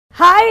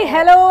Hi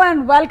hello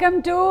and welcome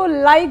to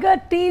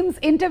Liger teams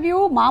interview.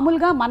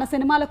 మామూలుగా మన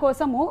సినిమాల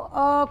కోసము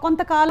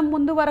కొంతకాలం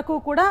ముందు వరకు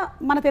కూడా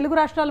మన తెలుగు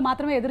రాష్ట్రాలు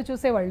మాత్రమే ఎదురు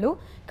చూసేవాళ్ళు.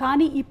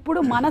 కానీ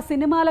ఇప్పుడు మన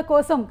సినిమాల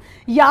కోసం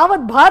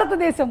యావత్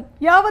భారతదేశం,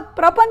 యావత్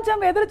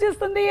ప్రపంచం ఎదురు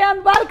చూస్తుంది.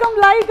 అండ్ వెల్కమ్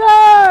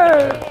లైగర్.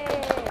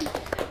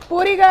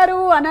 పూరి గారు,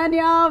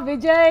 అనన్య,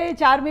 విజయ్,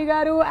 చార్మి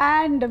గారు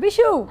అండ్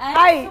విషు.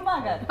 హాయ్.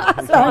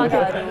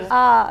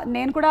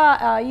 నేను కూడా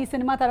ఈ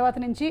సినిమా తర్వాత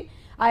నుంచి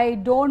I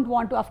don't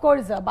want to, of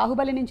course,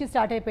 Bahubali నుంచి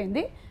స్టార్ట్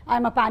అయిపోయింది.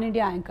 I'm a pan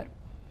India anchor.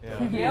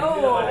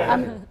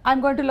 I'm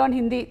going to learn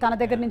Hindi. తన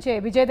దగ్గర నుంచి,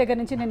 విజయ్ దగ్గర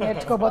నుంచి నేను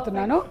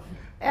నేర్చుకోబోతున్నాను.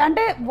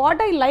 అంటే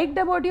what I liked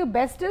about you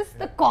best is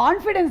the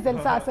confidence.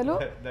 తెలుసా అసలు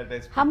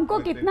हमको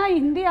कितना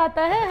हिंदी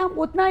आता है हम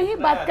उतना ही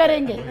बात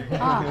करेंगे.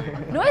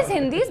 No, his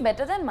Hindi is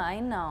better than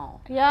mine now.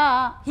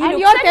 Yeah, and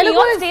your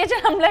Telugu is stage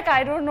and I'm like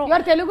I don't know.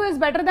 Your Telugu is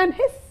better than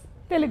his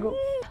Telugu.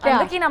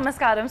 అందరికీ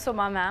నమస్కారం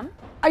సుమా మ్యామ్.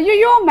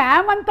 అయ్యో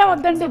మ్యామ్ అంతా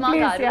వద్దండి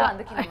ప్లీజ్.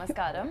 అందరికీ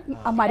నమస్కారం.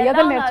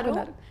 మర్యాదలు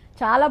నేర్చుకున్నారు.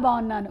 చాలా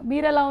బాగున్నాను.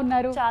 మీరు ఎలా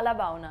ఉన్నారు? చాలా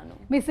బాగున్నాను.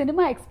 మీ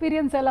సినిమా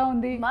ఎక్స్పీరియన్స్ ఎలా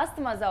ఉంది? మస్త్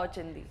మజా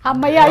వచ్చింది.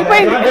 అమ్మయ్య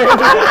అయిపోయింది.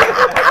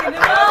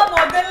 సినిమా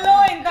మొదల్లో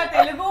ఇంత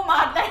తెలుగు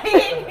మాట్లాడి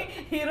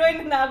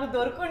హీరోయిన్ నాకు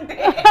దొరుకుంటే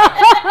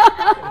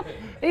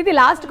ఇది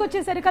లాస్ట్ కి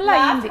వచ్చేసరికల్లా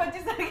అయింది.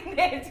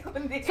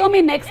 సో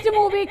మీ నెక్స్ట్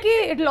మూవీకి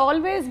it will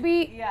always be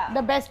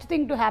the best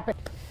thing to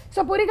happen.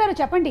 So puri గారు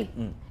చెప్పండి,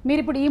 మీరు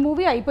ఇప్పుడు ఈ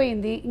మూవీ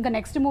అయిపోయింది, ఇంకా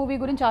నెక్స్ట్ మూవీ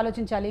గురించి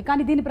ఆలోచించాలి,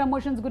 కానీ దీని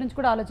ప్రమోషన్స్ గురించి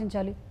కూడా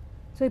ఆలోచించాలి.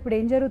 సో ఇప్పుడు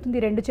ఏం జరుగుతుంది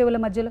రెండు చెవుల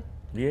మధ్యలో?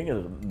 ఏం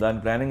కదా, దాని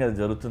ప్లానింగ్ అది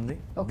జరుగుతుంది,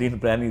 దీని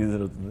ప్లానింగ్ ఇది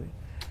జరుగుతుంది.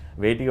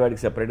 వెయిట్కి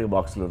వాడికి సెపరేట్గా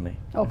బాక్సులు ఉన్నాయి.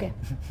 ఓకే,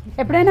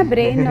 ఎప్పుడైనా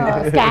బ్రెయిన్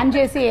స్కాన్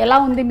చేసి ఎలా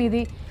ఉంది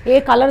మీది, ఏ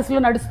కలర్స్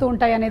లో నడుస్తూ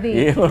ఉంటాయి అనేది?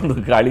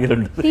 ఖాళీగా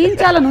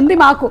తీయించాలని ఉంది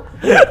మాకు.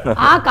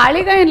 ఆ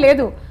ఖాళీగా ఏం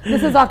లేదు.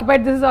 This is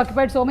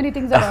occupied so many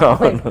things.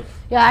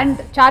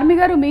 And Charmi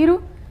గారు, మీరు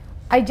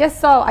I just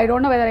saw, I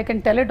don't know whether I can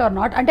tell it or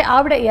not. అంటే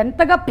ఆవిడ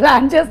ఎంతగా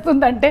ప్లాన్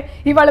చేస్తుందంటే,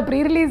 ఇవాళ ప్రీ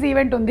రిలీజ్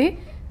ఈవెంట్ ఉంది,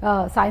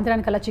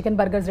 సాయంత్రానికి అలా చికెన్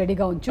బర్గర్స్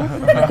రెడీగా ఉంచు,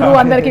 క్రూ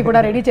అందరికీ కూడా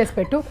రెడీ చేసి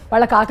పెట్టు,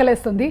 వాళ్ళకి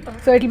ఆకలేస్తుంది,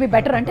 so it will be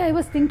better. అంటే ఐ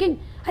వాస్ థింకింగ్,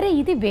 అరే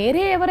ఇది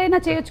వేరే ఎవరైనా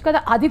చేయొచ్చు కదా,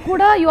 అది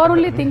కూడా యు ఆర్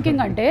ఓన్లీ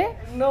థింకింగ్ అంటే?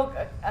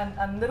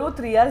 అందరూ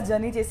 3 hours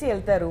జర్నీ చేసి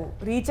వెళ్తారు.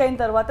 రీచ్ అయిన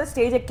తర్వాత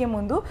స్టేజ్ ఎక్కే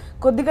ముందు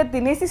కొద్దిగా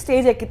తినేసి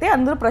స్టేజ్ ఎక్కితే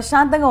అందరూ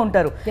ప్రశాంతంగా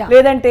ఉంటారు.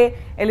 లేదంటే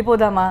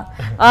వెళ్ళిపోదామా,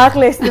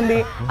 ఆకలేస్తుంది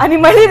అని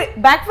మళ్ళీ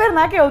బ్యాక్ ఫైర్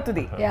నాకే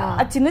అవుతుంది.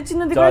 ఆ చిన్న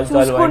చిన్నది కూడా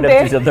చూసుకుంటే,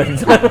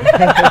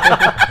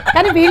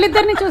 కానీ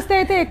వీళ్ళిద్దరిని చూస్తే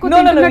అయితే ఎక్కువ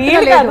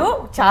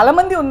చాలా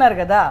మంది ఉన్నారు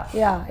కదా.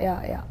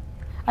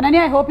 Ananya,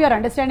 I hope you are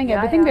understanding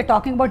everything. We are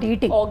talking about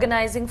eating,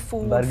 organizing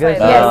food.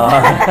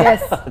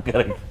 Yes.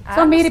 Correct.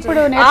 So meer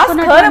ippudu ask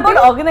her about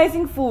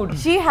organizing food.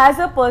 She has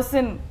a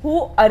person who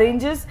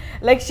arranges,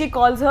 like she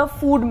calls her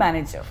food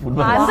manager.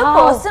 I'm the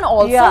person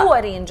also who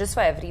arranges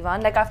for everyone.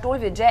 Like I've told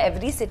Vijay,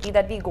 every city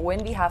that we go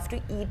in, we have to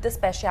eat the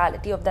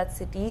speciality of that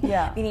city.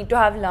 We need to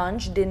have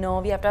lunch, dinner,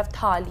 we have to have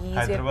thalis.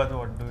 Hyderabad,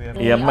 what do we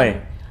have?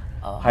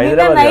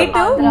 Hyderabad,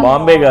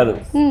 Bombay కాదు,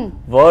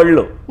 world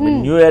లో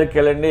New York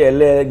వెళ్ళండి,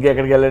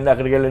 ఎక్కడికి వెళ్ళండి,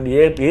 అక్కడికి వెళ్ళండి,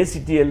 ఏ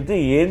city వెళ్తే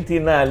ఏం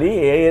తినాలి,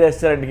 ఏ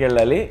రెస్టారెంట్ కి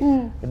వెళ్ళాలి,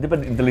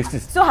 ఇంత లిస్ట్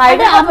ఇస్తుంది. సో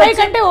హైదరాబాద్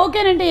కంటే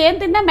ఓకేనండి, ఏం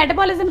తిన్నా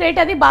మెటబాలిజం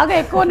రేట్ అది బాగా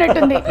ఎక్కువ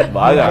ఉన్నట్టుంది.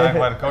 బాగా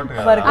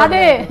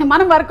అదే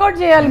మనం వర్కౌట్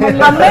చేయాలి.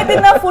 అమ్మాయి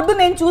తిన్న ఫుడ్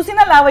నేను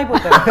చూసినా లావ్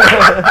అయిపోతాను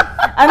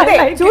అంతే,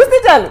 చూస్తే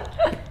చాలు.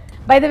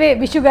 బై ద వే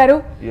విషు గారు,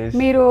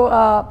 మీరు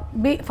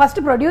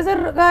ఫస్ట్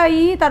ప్రొడ్యూసర్ గా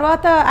అయ్యి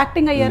తర్వాత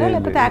యాక్టింగ్ అయ్యారా,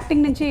 లేకపోతే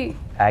యాక్టింగ్ నుంచి?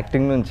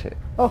 యాక్టింగ్ నుంచి.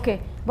 ఓకే,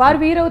 వారు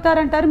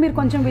వీరవుతారంటారు, మీరు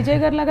కొంచెం విజయ్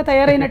గారి లాగా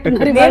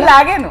తయారైనట్టున్నారు. నేను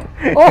లాగాను.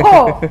 ఓహో,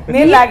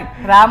 నేను లాగా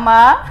రామా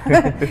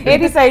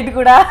ఏది సైడ్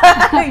కూడా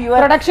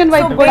ప్రొడక్షన్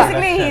వైపు.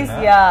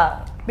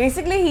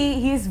 Basically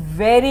he is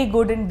very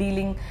good in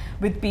dealing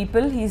with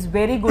people. He is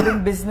very good in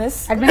business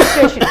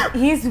administration.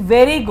 He is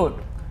very good.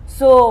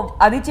 So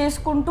అది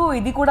చేసుకుంటూ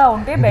ఇది కూడా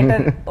ఉంటే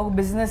బెటర్. ఒక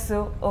బిజినెస్,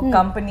 ఒక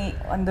కంపెనీ,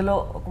 అందులో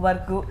ఒక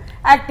వర్క్,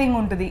 యాక్టింగ్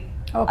ఉంటుంది,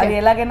 అది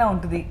ఎలాగైనా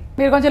ఉంటుంది.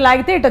 మీరు కొంచెం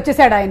లాగితే ఇటు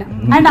వచ్చేసాడు ఆయన.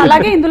 అండ్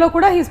అలాగే ఇందులో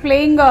కూడా he's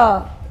playing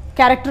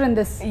character in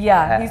this.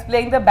 He's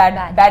playing the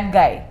bad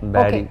guy.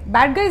 Okay,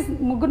 bad guys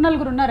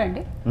 3-4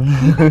 ఉన్నారండి.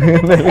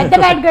 పెద్ద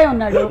బ్యాడ్ గాయ్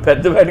ఉన్నాడు.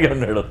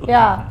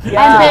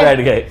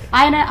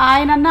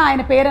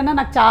 ఆయన పేరన్నా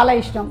నాకు చాలా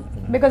ఇష్టం,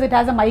 because it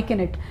has a mic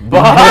in it.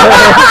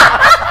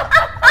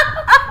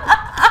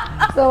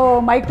 So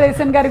Mike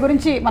Tyson గారి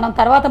గురించి మనం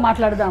తర్వాత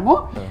మాట్లాడదాము.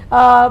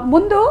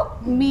 ముందు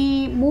మీ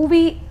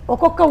మూవీ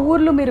ఒక్కొక్క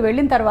ఊర్లో మీరు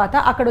వెళ్ళిన తర్వాత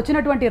అక్కడ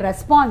వచ్చినటువంటి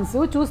రెస్పాన్స్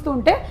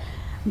చూస్తుంటే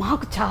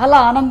మాకు చాలా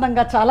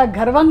ఆనందంగా, చాలా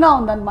గర్వంగా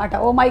ఉందన్నమాట.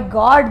 Oh my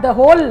God, the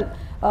whole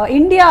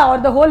India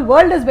are the whole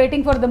world is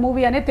waiting for the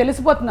movie అనేది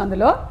తెలిసిపోతుంది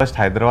అందులో. ఫస్ట్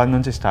హైదరాబాద్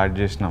నుంచి స్టార్ట్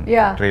చేసినాం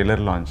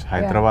ట్రైలర్ లాంచ్.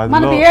 హైదరాబాద్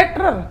మన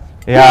థియేటర్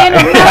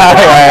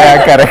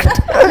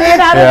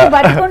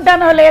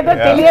బతుకుంటానో లేదో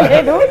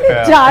తెలియలేదు.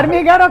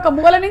 చార్మి గారు ఒక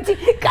మూల నుంచి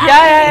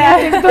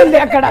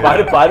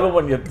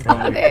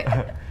అక్కడ.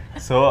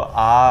 సో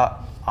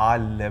ఆ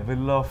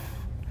లెవెల్ ఆఫ్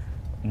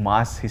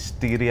మాస్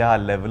హిస్టీరియా, ఆ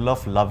లెవెల్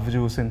ఆఫ్ లవ్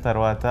చూసిన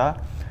తర్వాత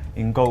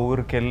ఇంకో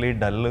ఊరికి వెళ్ళి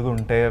డల్గా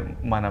ఉంటే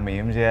మనం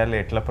ఏం చేయాలి,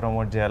 ఎట్లా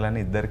ప్రమోట్ చేయాలని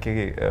ఇద్దరికి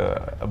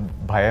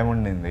భయం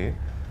ఉండింది.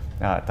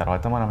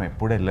 తర్వాత మనం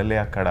ఎప్పుడు వెళ్ళలే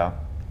అక్కడ.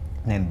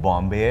 నేను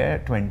బాంబే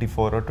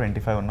 24 or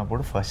 25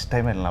 ఉన్నప్పుడు ఫస్ట్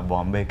టైం వెళ్ళిన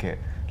బాంబేకే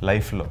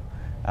లైఫ్లో.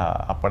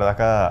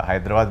 అప్పటిదాకా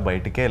హైదరాబాద్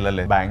బయటికే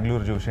వెళ్ళలేదు.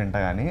 బెంగళూరు చూసింటా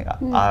కానీ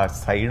ఆ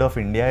సైడ్ ఆఫ్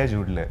ఇండియాయే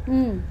చూడలే.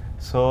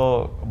 సో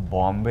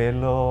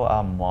బాంబేలో ఆ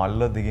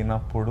మాల్లో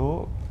దిగినప్పుడు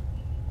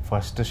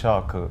ఫస్ట్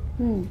షాక్,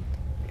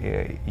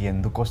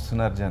 ఎందుకు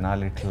వస్తున్నారు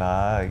జనాలు ఇట్లా,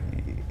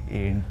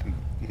 ఏంటి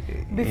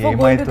before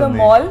going to the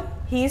mall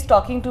he is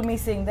talking to me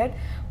saying that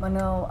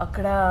మనం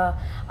అక్కడ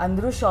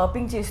అందరూ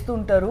షాపింగ్ చేస్తూ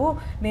ఉంటారు,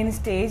 నేను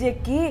స్టేజ్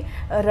ఎక్కి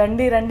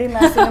రండి రండి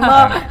నా సినిమా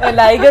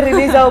లైగర్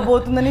రిలీజ్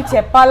అవబోతుందని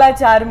చెప్పాలా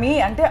చార్మి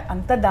అంటే,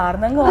 అంత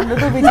దారుణంగా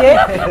ఉండదు విజయ్,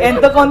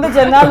 ఎంత కొంత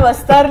జనాలు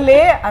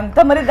వస్తారులే, అంత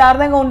మరి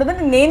దారుణంగా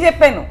ఉండదని నేను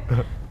చెప్పాను.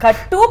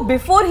 Cut to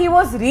before he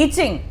was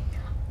reaching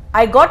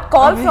I got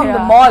call from the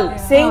mall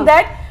saying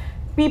that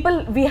people,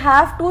 we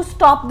have to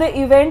stop the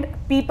event,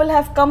 people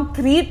have come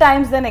 3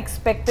 times than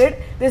expected,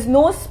 there's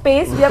no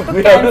space, we have to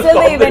cancel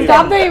the event.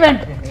 Stop the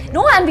event.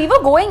 No, and we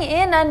were going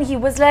in and he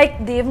was like,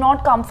 they've not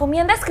come for me,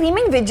 and they're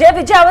screaming Vijay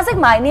Vijay. I was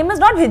like, my name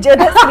is not Vijay,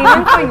 they're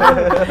screaming for you.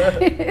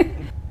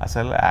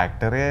 అసలు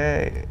యాక్టరే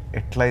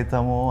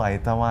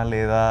అవుతామా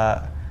లేదా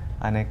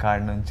అనే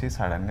కాడి నుంచి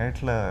సడన్గా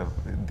ఇట్లా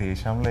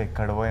దేశంలో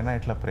ఎక్కడ పోయినా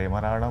ఇట్లా ప్రేమ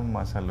రావడం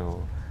అసలు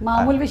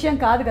మామూలు విషయం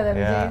కాదు కదా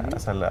విజయ్.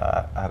 అసలు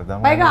అర్థం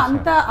పైగా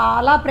అంత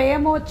అలా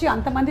ప్రేమ వచ్చి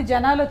అంతమంది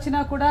జనాలు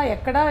వచ్చినా కూడా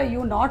ఎక్కడ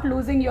you not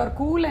losing your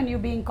cool and you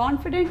being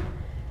confident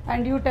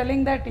and you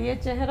telling that ఏ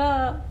చెహరా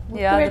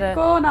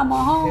పెట్టుకో నా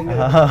మొహం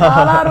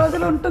చాలా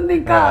రోజులు ఉంటుంది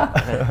ఇంకా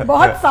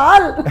బహుత్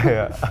సాల్.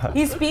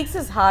 He speaks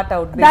his heart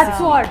out.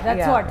 That's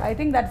what I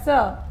think that's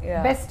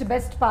the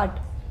best part.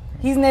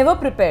 He's never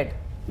prepared.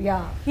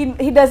 Yeah.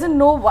 He doesn't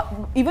know what,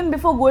 even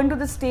before going to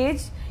the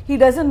stage, he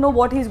doesn't know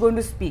what he's going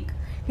to speak.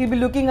 He'll be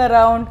looking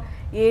around,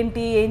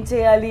 ఏంటి ఏం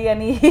చేయాలి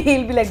అని,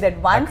 he'll be like that.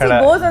 Once he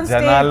goes on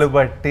stage, జనాలు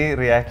బట్టి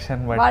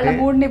reaction బట్టి వాళ్ళ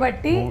mood ని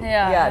బట్టి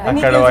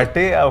అక్కడ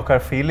బట్టి ఒక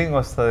ఫీలింగ్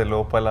వస్తుంది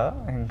లోపల,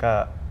 ఇంకా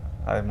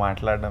అది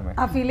మాట్లాడడమే.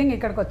 ఆ ఫీలింగ్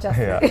ఇక్కడికి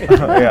వచ్చేస్తుంది.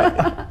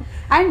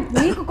 అండ్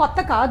మీకు కొత్త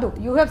కాదు,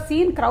 you have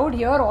seen crowd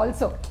here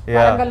also.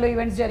 వరంగల్లో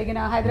ఈవెంట్స్ జరిగిన,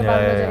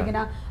 హైదరాబాద్ లో జరిగిన,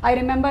 ఐ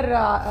రిమెంబర్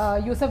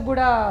యూసఫ్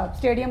గూడ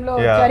స్టేడియం లో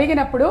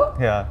జరిగినప్పుడు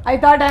I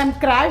thought I'm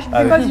crash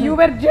because you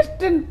were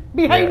just in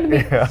behind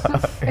me.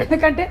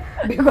 ఎందుకంటే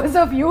because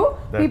of you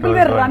people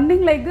were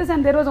running like this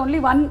and there was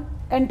only one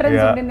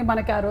entrance ఉండింది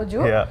మనకి ఆ రోజు.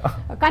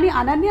 కానీ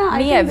Ananya,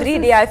 every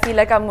day I feel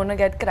like I'm going to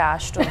get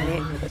crashed only.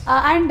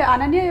 And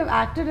Ananya, you've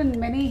acted in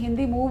many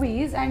Hindi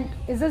movies, and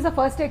is this the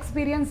first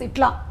experience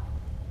itla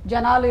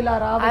janalu ila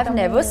raavatamu? I've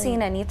never seen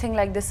anything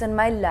like this in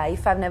my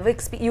life. I've never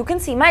you can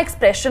see my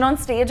expression on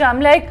stage.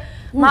 I'm like,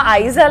 my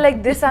eyes are like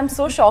this. I'm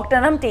so shocked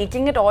and I'm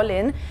taking it all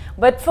in.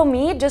 But for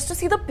me, just to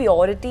see the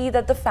purity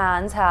that the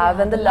fans have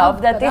and the love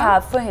that they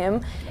have for him,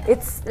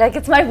 it's like,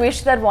 it's my wish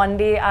that one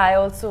day I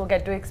also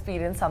get to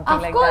experience something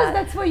like that. Of course,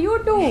 that's for you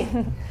too.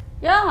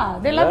 Yeah,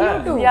 they love you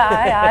too.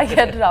 Yeah, I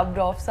get rubbed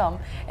off some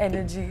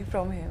energy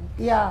from him.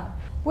 Yeah.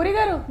 పురి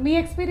గారు, మీ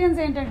experience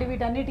ఏంటంటే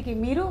వీటన్నిటికీ?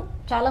 మీరు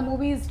చాలా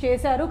movies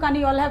చేశారు, కానీ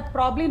you all have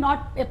probably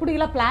not ఎప్పుడు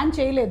ఇలా plan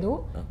చేయలేదు,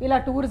 ఇలా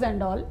టూర్స్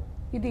అండ్ ఆల్.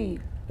 ఇది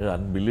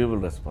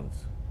అన్బిలీవబుల్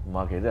రెస్పాన్స్.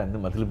 మాకైతే అన్ని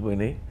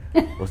మతిలిపోయినాయి.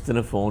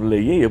 వస్తున్న ఫోన్లు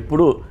అయ్యి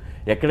ఎప్పుడు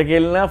ఎక్కడికి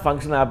వెళ్ళినా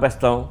ఫంక్షన్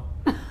ఆపేస్తాం,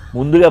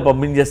 ముందుగా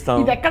పంపించేస్తాం.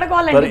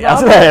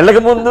 అసలు వెళ్ళక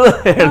ముందు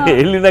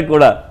వెళ్ళినా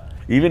కూడా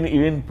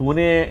ఈవెన్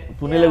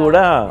పూణేలో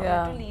కూడా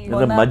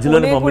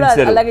మధ్యలోనే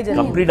పంపించారు,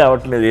 కంప్లీట్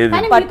అవ్వట్లేదు.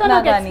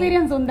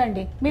 ఎక్స్పీరియన్స్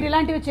ఉందండి, మీరు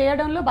ఇలాంటివి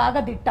చేయడంలో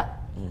బాగా దిట్ట.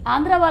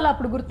 ఆంధ్ర వాళ్ళు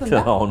అప్పుడు గుర్తుందా?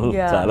 అవును,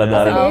 చాలా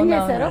ఏం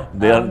చేశారు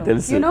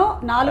తెలుసు.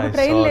 4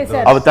 ట్రైన్లు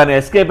వేశారు, తను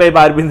ఎస్కేప్ అయి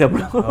పారిపోయింది.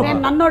 అప్పుడు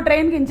నన్ను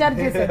ట్రైన్ కి ఇన్ఛార్జ్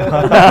చేశారు.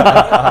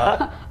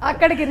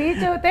 అక్కడికి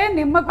రీచ్ అవుతే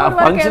నిమ్మకూరు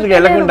ఫంక్షన్ కి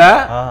వెళ్ళకుండా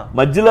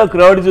మధ్యలో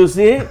క్రౌడ్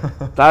చూసి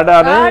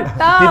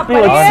తిప్పి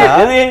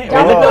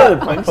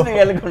function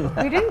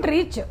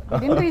reach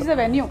the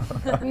venue,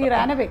 we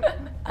Ron away.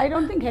 I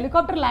don't think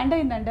helicopter land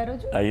అయిందండి ఆ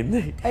రోజు.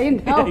 అయింది.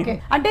 ఓకే,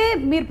 అంటే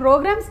మీరు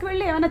ప్రోగ్రామ్స్ కి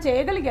వెళ్ళి ఏమైనా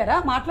చేయగలిగారా,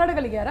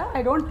 మాట్లాడగలిగారా?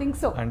 I don't think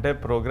so. అంటే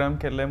ప్రోగ్రామ్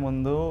కి వెళ్లే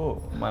ముందు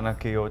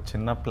మనకి ఓ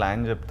చిన్న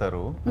ప్లాన్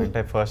చెప్తారు.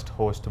 అంటే ఫస్ట్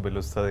హోస్ట్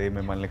పిలుస్తుంది,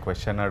 మిమ్మల్ని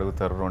క్వశ్చన్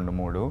అడుగుతారు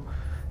 2-3,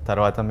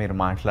 తర్వాత మీరు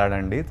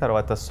మాట్లాడండి,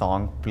 తర్వాత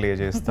సాంగ్ ప్లే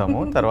చేస్తాము,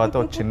 తర్వాత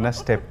ఒక చిన్న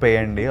స్టెప్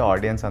వేయండి,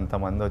 ఆడియన్స్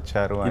అంతమంది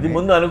వచ్చారు అని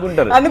ముందు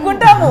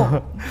అనుకుంటాము.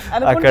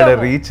 అక్కడ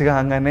రీచ్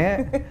కాగానే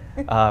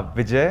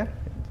Vijay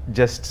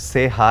just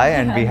say hi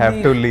and we have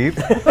to leave,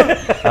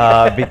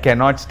 we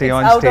cannot stay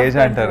on stage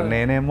అంటారు.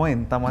 నేనేమో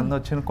ఇంతమంది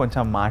వచ్చి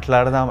కొంచెం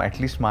మాట్లాడదాం,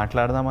 అట్లీస్ట్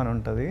మాట్లాడదాం అని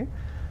ఉంటుంది.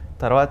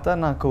 తర్వాత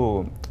నాకు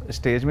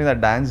స్టేజ్ మీద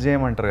డాన్స్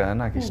చేయమంటారు కదా,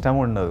 నాకు ఇష్టం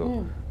ఉండదు.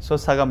 సో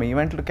సగం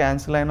ఈవెంట్లు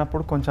క్యాన్సిల్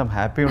అయినప్పుడు కొంచెం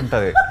హ్యాపీ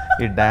ఉంటుంది.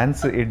 ఈ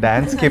డాన్స్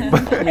స్కిప్,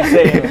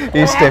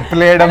 ఈ స్టెప్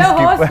వేయడం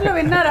స్కిప్.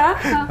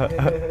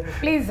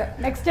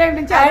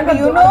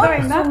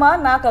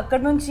 నాకు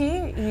అక్కడ నుంచి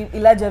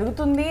ఇలా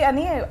జరుగుతుంది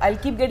అని ఐ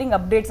కీప్ గెటింగ్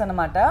అప్డేట్స్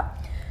అన్నమాట.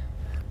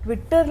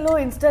 ట్విట్టర్లో,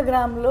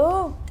 ఇన్స్టాగ్రామ్లో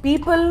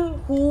people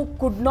who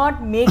could not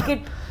make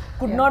it,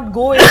 could not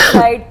go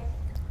inside,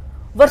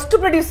 worst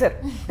producer,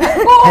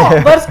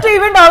 worst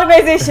event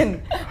organisation,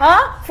 हाँ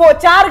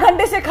 4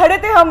 घंटे से खड़े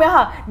थे हम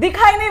यहाँ,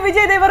 दिखाई नहीं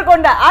विजय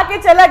देवरकोंडा, आके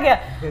चला गया.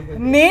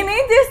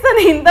 నేనేం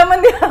చేస్తాను,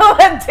 ఇంతమంది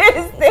వచ్చేసి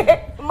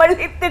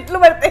తిట్లు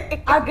పడతాయి.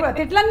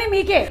 తిట్లన్నీ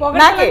మీకే,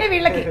 పొగడ్తలన్నీ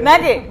వీళ్ళకి.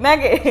 నాకే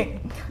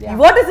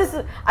What is this?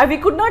 We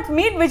could not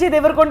meet Vijay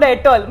Deverakonda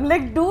at all. I'm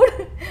like, dude,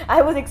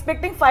 I was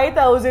expecting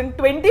 5,000,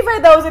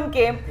 25,000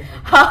 came.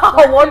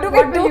 What do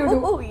we do?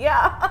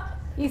 Yeah.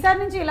 ఈసారి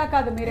నుంచి ఇలా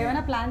కాదు, మీరు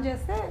ఏమైనా ప్లాన్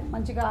చేస్తే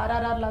మంచిగా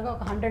RRR లాగా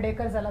ఒక 100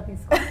 acres అలా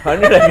తీసుకో,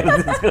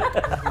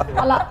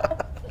 అలా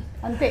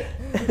అంతే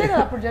అంతే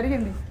కదా అప్పుడు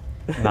జరిగింది.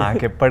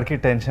 నాకు ఎప్పటికీ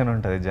టెన్షన్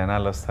ఉంటుంది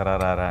జనాలు వస్తారా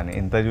రారా అని.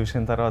 ఇంత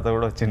చూసిన తర్వాత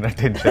కూడా చిన్న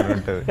టెన్షన్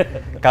ఉంటుంది.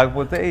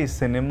 కాకపోతే ఈ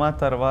సినిమా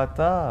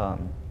తర్వాత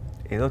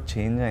ఏదో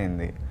చేంజ్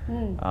అయింది.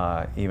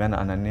 Even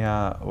Ananya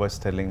was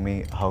telling me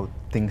how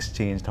things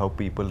changed, how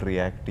people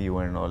react to you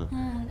and all.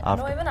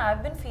 No, even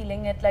I've been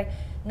feeling it like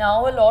now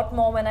a lot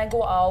more when I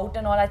go out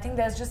and all. I think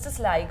there's just this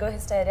Liger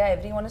hysteria.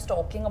 Everyone is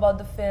talking about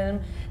the film.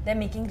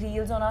 They're making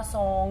reels on our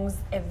songs.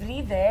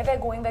 Everywhere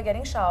we're going, we're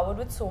getting showered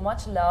with so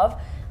much love.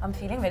 I'm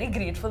feeling very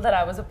grateful that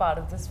I was a part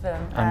of this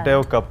film. అంటే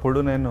ఒకప్పుడు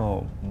నేను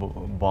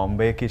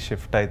బాంబేకి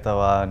shift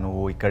అవుతావా,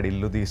 నువ్వు ఇక్కడ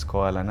ఇల్లు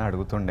తీసుకోవాలని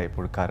అడుగుతుండే.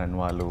 ఇప్పుడు కరణ్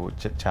వాళ్ళు,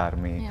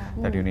 Charmi,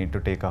 that you need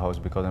to take a house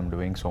because I'm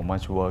doing so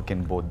much work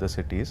in both the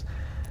cities.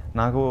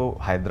 నాకు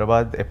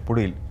హైదరాబాద్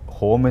ఎప్పుడు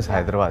హోమ్ ఇస్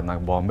హైదరాబాద్,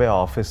 నాకు బాంబే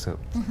ఆఫీస్.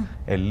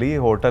 వెళ్ళి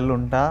హోటల్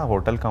ఉంటా,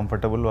 హోటల్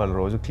కంఫర్టబుల్, వాళ్ళు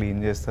రోజు క్లీన్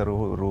చేస్తారు,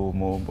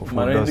 రూము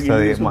ఫుడ్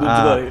వస్తుంది,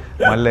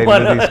 మళ్ళీ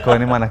ఇల్లు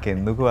తీసుకొని మనకు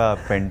ఎందుకు ఆ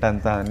పెంట్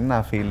అంతా అని నా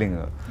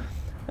ఫీలింగ్.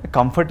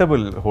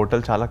 కంఫర్టబుల్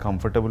హోటల్, చాలా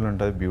కంఫర్టబుల్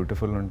ఉంటుంది,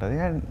 బ్యూటిఫుల్ ఉంటుంది.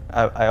 And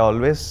I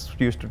always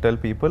use to tell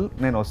people,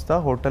 నేను వస్తా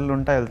హోటల్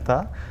ఉంటా, వెళ్తా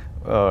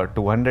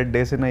 200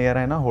 days ఇన్ ఇయర్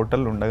అయినా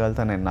హోటల్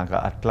ఉండగలుగుతా నేను, నాకు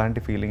అట్లాంటి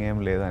ఫీలింగ్ ఏం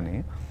లేదని.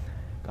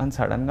 కానీ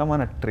సడన్గా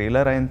మన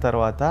ట్రైలర్ అయిన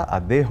తర్వాత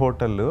అదే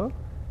హోటల్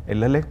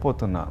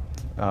వెళ్ళలేకపోతున్నా.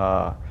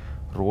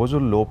 రోజు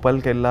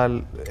లోపలికి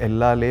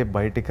వెళ్ళాలి,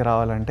 బయటికి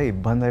రావాలంటే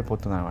ఇబ్బంది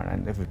అయిపోతుంది అన్నమాట.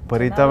 అంటే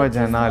విపరీతమైన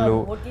జనాలు,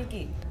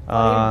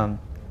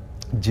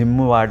 జిమ్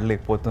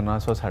వాడలేకపోతున్నా.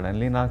 సో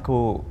సడన్లీ నాకు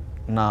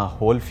నా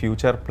హోల్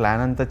ఫ్యూచర్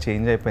ప్లాన్ అంతా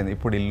చేంజ్ అయిపోయింది.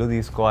 ఇప్పుడు ఇల్లు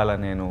తీసుకోవాలా,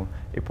 నేను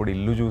ఇప్పుడు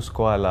ఇల్లు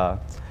చూసుకోవాలా.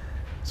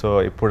 సో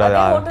ఇప్పుడు అది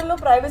హోటల్లో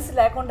ప్రైవసీ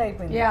లేకుండా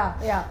అయిపోయింది.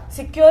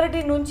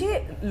 సెక్యూరిటీ నుంచి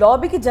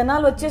లాబీకి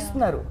జనాలు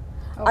వచ్చేస్తున్నారు,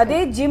 అదే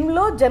జిమ్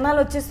లో జనాలు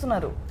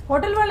వచ్చేస్తున్నారు.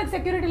 హోటల్ వాళ్ళకి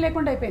సెక్యూరిటీ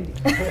లేకుండా అయిపోయింది.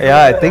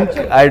 I think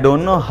I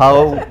don't know how,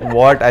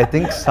 what, I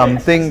think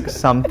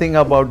something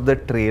about the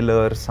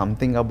trailer,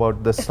 something about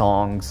the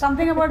songs,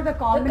 something about the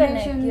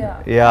combination,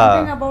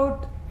 something about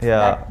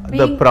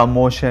the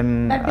promotion,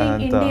 that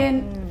being Indian,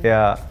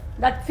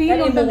 that feel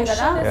ఉంటుంది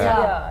కదా.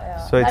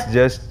 So it's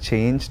just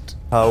changed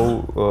how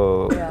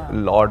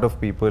lot of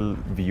people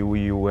view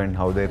you and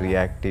how they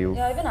react to you.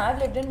 Even I've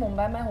lived in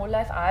Mumbai my whole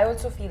life. I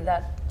also feel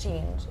that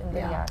change in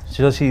the reaction.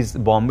 So she's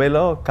Bombay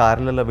lo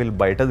కార్లలో వీళ్ళు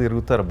బయట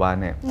తిరుగుతారు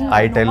బానే.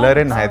 I tell her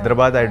in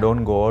Hyderabad I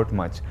don't go out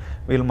much.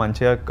 వీళ్ళు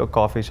మంచిగా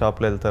coffee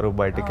షాప్లో వెళ్తారు,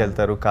 బయటికి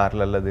వెళ్తారు,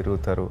 కార్లలో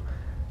తిరుగుతారు.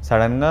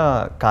 సడన్ గా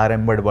కార్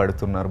ఎంబడి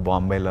పడుతున్నారు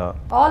బాంబేలో.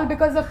 ఆల్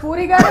బికాజ్ ఆఫ్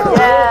పూరి గారు.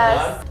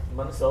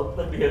 మన సౌత్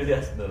లో బిహేవ్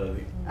చేస్తున్నారు.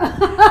 అది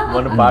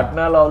మన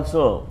పాట్నాలో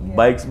ఆల్సో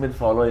బైక్స్ మీద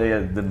ఫాలో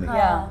అయ్యేది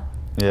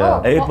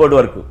ఎయిర్పోర్ట్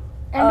వరకు.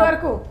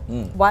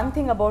 One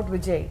thing about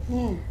Vijay,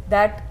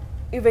 that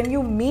when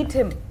you meet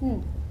him,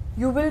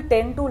 you will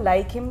tend to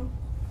like him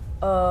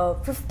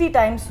 50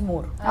 times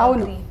more.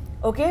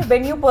 Okay,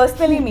 when you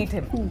personally meet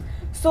him.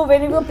 So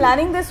when we were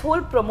planning this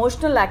whole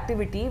promotional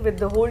activity with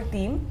the whole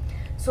team,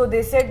 so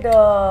they said,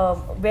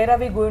 where are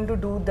we going to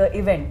do the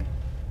event?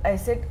 I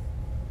said,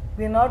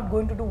 we are not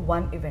going to do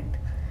one event.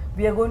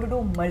 We are going to do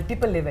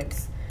multiple events.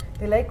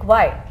 They're like,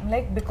 why? I'm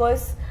like,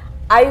 because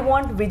I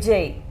want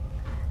Vijay.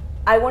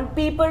 I want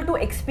people to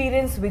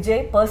experience Vijay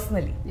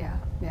personally.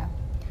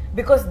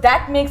 Because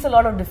that makes a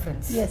lot of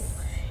difference. Yes.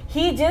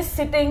 He just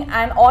sitting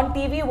and on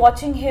TV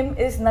watching him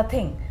is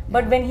nothing.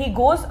 But when he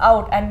goes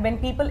out and when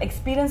people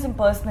experience him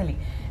personally,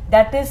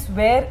 that is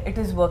where it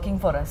is working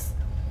for us.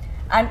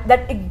 And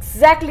that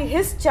exactly,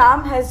 his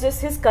charm has just,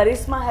 his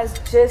charisma has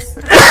just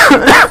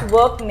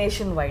worked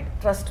nationwide.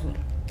 Trust me.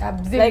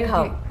 Absolutely. Like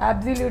how?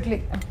 Absolutely.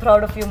 I'm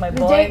proud of you, my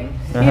boy.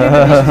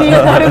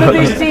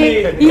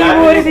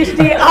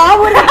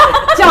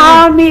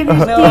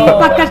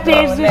 పక్క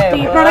stage దృష్టి,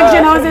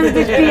 production houses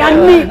దృష్టి,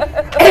 అన్ని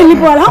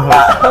వెళ్ళిపోవాలా.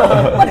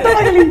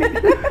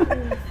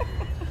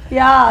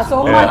 So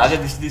much.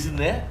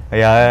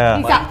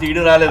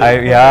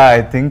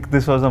 I think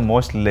this was the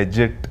most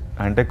legit.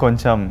 అంటే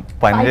కొంచెం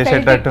పని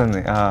చేసేటట్టు ఉంది.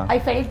 ఐ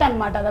ఫెల్ట్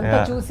అన్నమాట అదంతా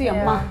చూసి,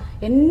 అమ్మా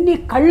ఎన్ని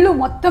కళ్ళు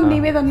మొత్తం నీ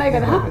మీద ఉన్నాయి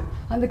కదా,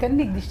 అందుకని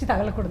నీకు దిష్టి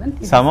తగలకూడదని.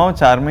 సమ్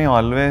చార్మి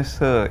ఆల్వేస్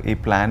ఈ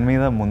ప్లాన్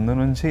మీద ముందు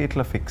నుంచి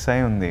ఇట్లా ఫిక్స్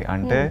అయి ఉంది.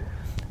 అంటే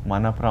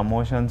మన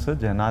ప్రమోషన్స్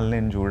జనాలు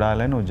నేను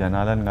చూడాలి, నువ్వు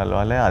జనాలను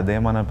కలవాలి, అదే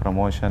మన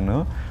ప్రమోషన్,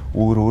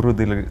 ఊరు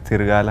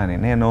తిరగాలని.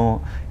 నేను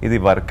ఇది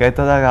వర్క్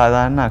అవుతుందా కాదా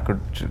అని నాకు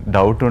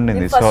డౌట్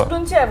ఉండింది. సో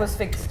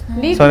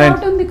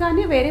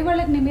కానీ వేరే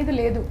వాళ్ళకి నీ మీద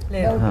లేదు.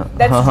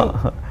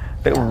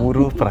 అంటే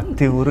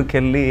ప్రతి ఊరికి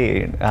వెళ్ళి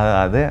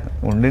అదే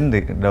ఉండింది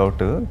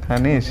డౌట్.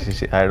 కానీ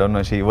I don't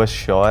know, she was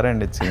sure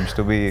and it seems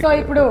to be. So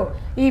ఇప్పుడు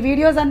ఈ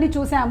వీడియోస్ అన్ని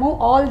చూసాము,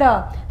 all the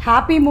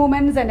happy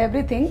moments and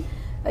everything.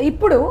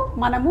 ఇప్పుడు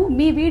మనము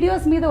మీ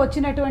వీడియోస్ మీద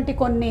వచ్చినటువంటి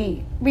కొన్ని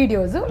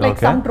videos like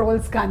Okay. Some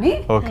trolls కానీ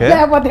Okay.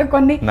 లేకపోతే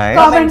కొన్ని Nice.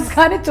 కామెంట్స్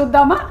కానీ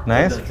చూద్దామా?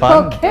 Nice fun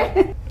okay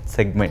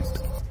segment.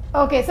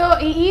 Okay, so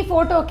ఈ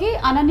ఫోటోకి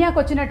అనన్యకు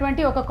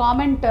వచ్చినటువంటి ఒక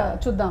కామెంట్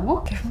చూద్దాము.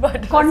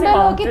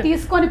 కొండలోకి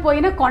తీసుకొని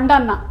పోయిన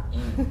Kondanna.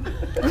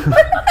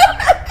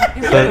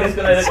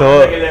 So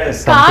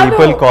some Kaadu.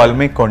 people call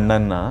me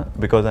Kondanna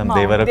because I'm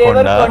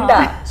Deverakonda. Deverakonda.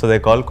 So they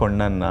call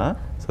Kondanna.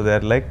 So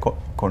they're like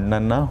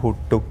Kondanna who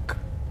took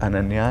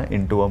Ananya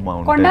into a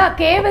mountain. Konda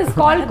cave is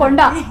called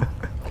Konda.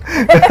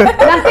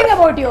 Nothing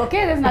about you,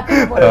 okay? There's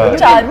nothing about you.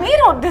 Charmi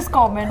wrote this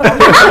comment.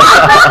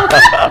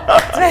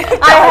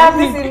 I have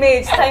this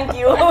image, thank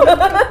you.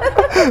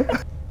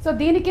 So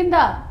దీని కింద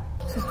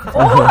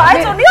Oh,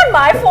 it's only on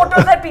my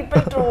photos that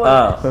people troll.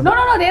 no,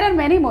 there are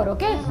many more,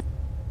 okay?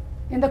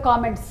 In the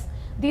comments.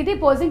 दीदी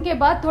posing के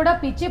बाद थोड़ा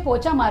पीछे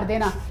पोछा मार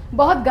देना,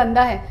 बहुत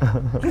गंदा है.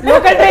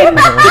 Local train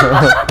में.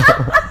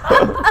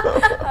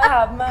 I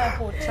have my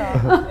pocha.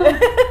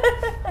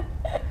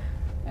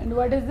 And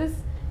what is this?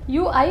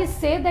 You guys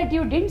say that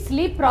you didn't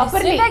sleep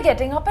properly. Yesterday by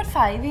getting up at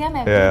 5 a.m.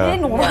 every Yeah. day,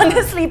 no one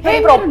is sleeping Hey,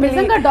 మీరు properly.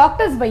 నిజంగా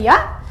doctors భయ్యా,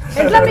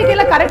 ఎట్లా మీకు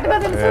ఇలా correct గా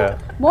తెలుసు? Yeah.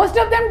 Most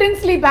of them did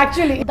sleep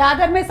actually.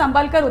 Dadar మే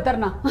సంబాల్కర్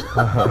ఉతర్నా.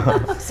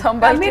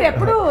 మీరు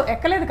ఎప్పుడు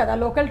ఎక్కలేదు కదా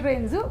లోకల్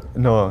ట్రైన్స్?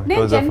 No, it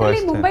నేను was the generally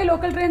first time. Mumbai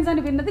local trains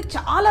అని విన్నది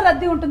చాలా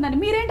రద్దీ ఉంటుందని.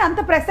 మీరేంటి అంత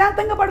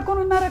ప్రశాంతంగా పడుకొని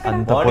ఉన్నారు అక్కడ?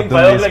 అంత Morning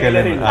పొద్దున్న 5 o'clock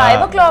తీసుకెళ్ళింది. వెళ్ళారు.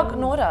 5 o'clock,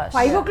 no rush.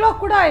 5 o'clock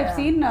కూడా I've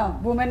seen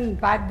women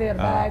pack their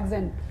bags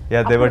and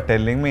Yeah, they were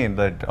telling me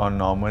that on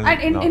normal.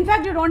 and in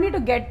fact you don't need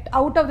to get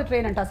out of the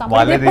train anta.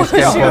 వాళ్ళే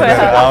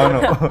తీసుకెళ్ళిపోతారు. అవును.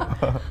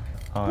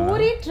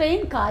 पूरी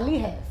train खाली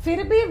है, फिर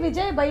भी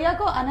विजय भैया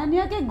को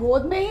अनन्या के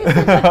गोद में ही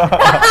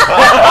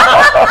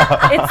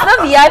It's the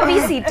VIP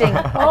seating.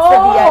 It's the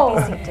VIP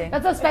seating.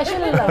 that's a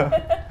special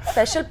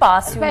Special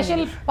pass you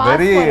special need. pass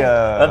Very for it.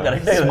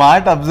 correct.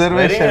 smart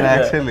observation Very good.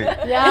 actually.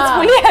 Yeah. It's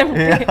fully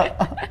empty.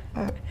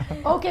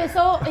 Okay,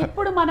 so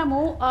ఇప్పుడు మనము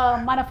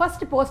మన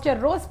first poster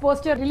rose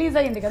poster release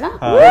అయింది కదా,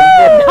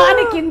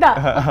 దాని కింద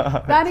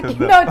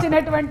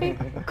వచ్చినటువంటి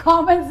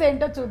comments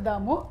ఏంటో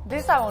చూద్దాము.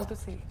 This I want to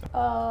see.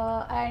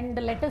 And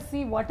let us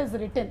see what is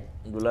written.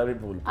 గులాబీ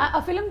పూలు. ఆ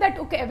ఫిల్మ్ దట్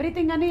ఓకే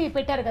ఎవ్రీథింగ్ అని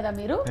పెట్టారు కదా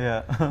మీరు, Yeah.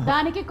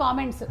 దానికి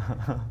comments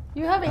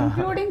you have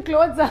including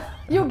clothes,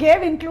 you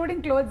gave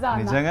including clothes.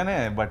 నిజంగానే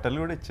బట్టలు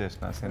కూడా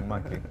ఇచ్చేసిన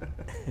సినిమాకి.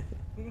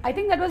 I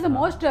think that was the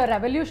most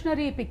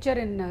revolutionary picture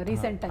in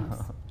recent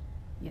times.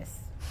 Yes,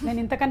 నేను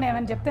ఇంతకన్నా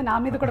ఏమని చెప్తే నా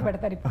మీద కూడా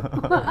పెడతారు ఇప్పుడు.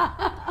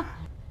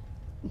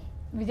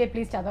 విజయ్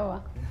ప్లీజ్ చదవా.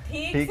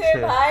 ठीक ठीक से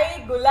से। भाई,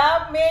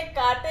 गुलाब में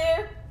कांटे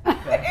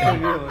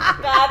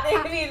कांटे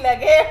भी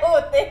लगे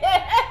होते हैं.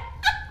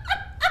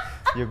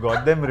 You got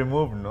them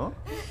removed, no?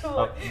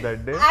 That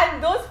day. And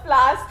those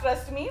flowers,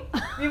 trust me,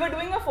 we were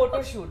doing a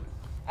photo shoot,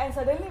 and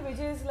suddenly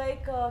Vijay is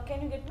like, "Can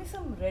you get me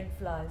some red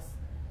flowers?"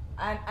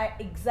 And I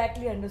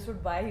exactly understood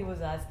why he was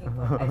asking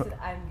for it. I said,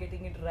 "I'm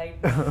getting it right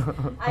now."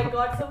 I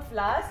got some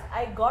flowers.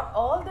 I got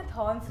all the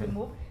thorns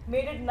removed,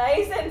 made it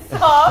nice and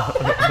soft.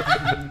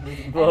 And I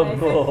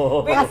said,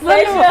 with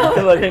pleasure,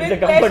 with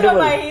pleasure,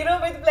 my hero,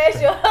 with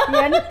pleasure.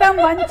 ఎంత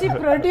మంచి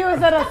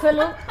producer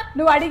అసలు.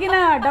 నువ్వు అడిగిన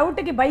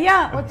doubt కి భయ్యా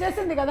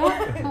వచ్చేసింది కదా.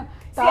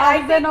 See, I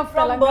take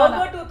from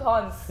burger to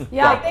thorns.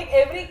 Yeah. I take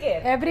every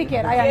care. Every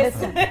care, I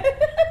understand.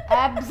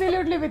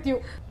 Absolutely with you.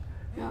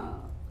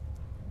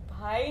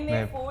 भाई ने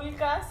फूल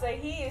का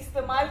सही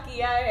इस्तेमाल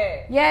किया है.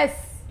 Yes,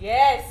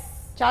 Yes.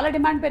 చాలా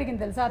డిమాండ్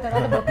పెరిగింది తెలుసా ఆ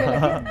తర్వాత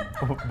బొకేలకి.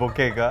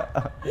 Bouquet ka.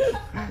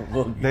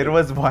 There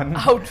was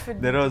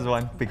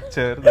one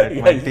picture that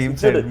Yeah, my team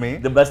sent me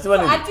The best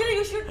one is Actually,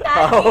 you should tag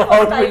me for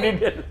outfit styling.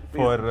 detail.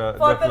 for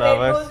For the the red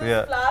flowers. roses,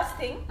 Yeah. flowers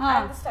thing,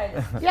 and the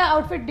stylist. Yeah,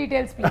 outfit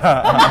details please.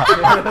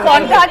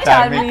 Contact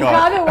Charmi. Call.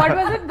 కాదు, what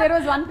was it? There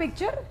was one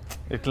picture.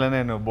 ఇట్లా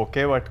నేను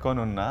bouquet పట్టుకొని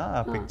ఉన్నా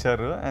ఆ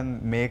picture and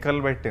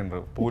మేకలు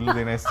పెట్టిండ్రు పూలు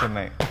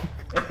తినేస్తున్నాయి.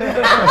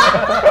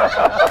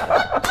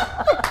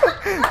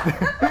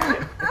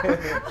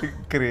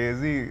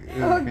 Crazy.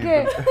 Okay,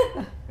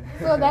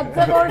 so that's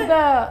about the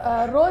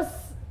rose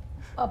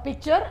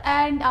picture.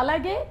 And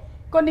అలాగే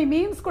కొన్ని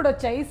మీమ్స్ కూడా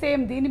వచ్చాయి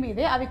సేమ్ దీని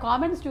మీదే, అవి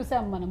కామెంట్స్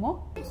చూసాం మనము.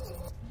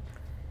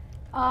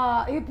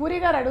 ఇది పూరి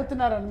గారు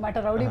అడుగుతున్నారు అనమాట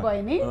రౌడీ బాయ్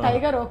ని.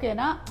 టైగర్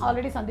ఓకేనా?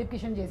 ఆల్రెడీ సందీప్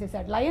కిషన్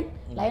చేసేసాడు.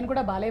 లయన్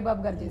కూడా బాలయ్య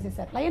బాబు గారు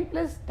చేసేసారు. లయన్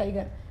ప్లస్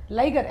టైగర్,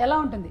 లైగర్ ఎలా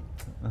ఉంటుంది?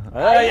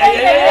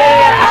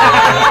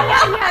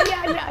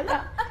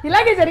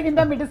 ఇలాగే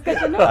జరిగిందా మీ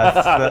డిస్కషన్?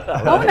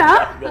 అవునా?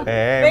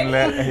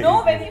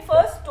 When he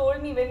first told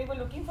me, when we were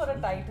looking for a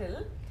title,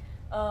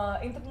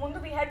 ఇంతకు ముందు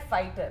we had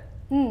fighter.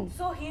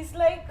 So he's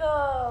like,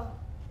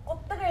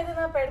 కొత్తగా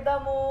ఏదైనా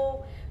పెడదాము,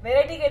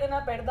 వెరైటీగా ఏదైనా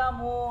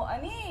పెడదాము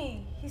అని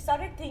he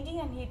started thinking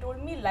and he told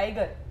me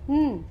Liger.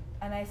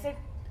 And I said,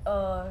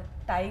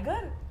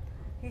 tiger?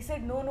 He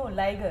said, no,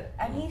 Liger.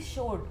 And he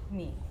showed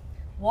me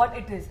what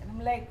it is. And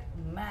I'm like,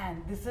 man,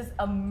 this is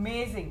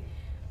amazing.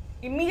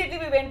 Immediately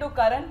we went to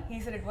Karan. He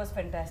said it was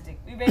fantastic.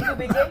 We went to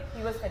Vijay.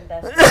 He was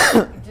fantastic.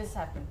 It just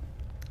happened.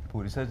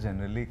 Puri sir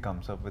generally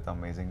comes up with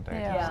amazing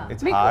titles. Yeah.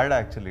 It's Meeku- hard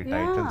actually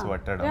titles Yeah,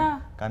 పట్టడం. yeah.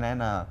 కానీ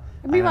ఆయన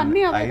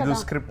మీవన్నీ అవే 5 కదా.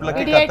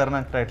 స్క్రిప్ట్లకి Idiot,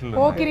 ఖతర్నాక్ title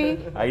Pokiri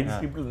 5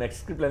 స్క్రిప్ట్లు next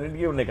స్క్రిప్ట్లు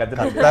అన్నింటికీ ఉన్నాయి కథ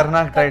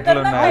ఖతర్నాక్ title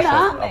ఉన్నాయి అవునా?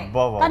 అసలు.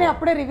 అబ్బా కానీ బాబా.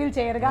 అప్పుడే రివీల్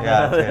చేయరుగా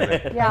Yeah, చేయలే.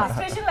 Yeah.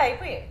 Registration లో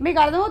అయిపోయాయి. మీకు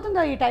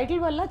అర్థమవుతుందా ఈ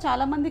టైటిల్ వల్ల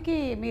చాలా మందికి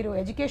మీరు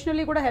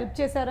ఎడ్యుకేషనల్లీ కూడా హెల్ప్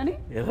చేశారని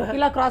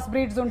ఇలా క్రాస్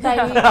బ్రీడ్స్ ఉంటాయి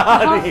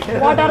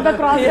వాట్ ఆర్ ద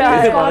క్రాస్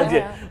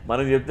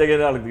మనం చెప్తే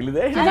కదా వాళ్ళకి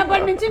తెలియదే.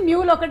 చిన్నప్పటి నుంచి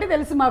మ్యూల్ ఒకటి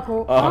తెలుసు మాకు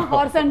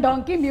horse and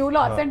donkey mule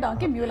horse and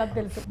donkey mule అది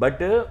తెలుసు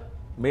బట్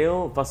మేము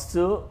ఫస్ట్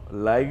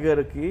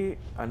లైగర్కి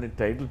అని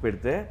టైటిల్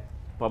పెడితే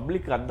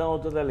పబ్లిక్ అర్థం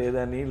అవుతుందా లేదా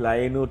అని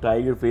లైన్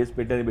టైగర్ ఫేస్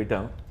పెట్టని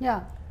పెట్టాం. యా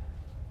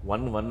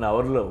 1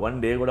 అవర్లో 1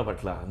 డే కూడా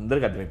పట్ల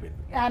అందరికి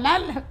అర్థమైపోయింది. అలా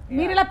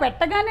మీరు ఇలా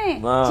పెట్టగానే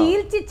ఆ.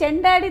 చీల్చి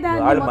చెండాడి వాళ్ళు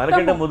దాన్ని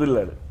మనకంటే మొత్తం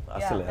ముదిలాడు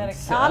అసలు.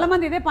 చాలా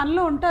మంది ఇదే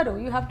పనిలో ఉంటారు.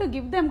 You have to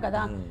give them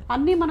కదా,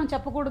 అన్నీ మనం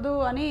చెప్పకూడదు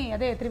అని.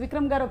 అదే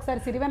త్రివిక్రమ్ గారు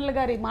ఒకసారి సిరివెన్నెల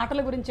గారి మాటల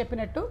గురించి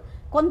చెప్పినట్టు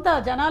కొంత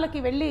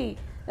జనాలకి వెళ్ళి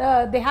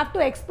they have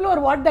to explore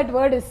what that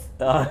word is.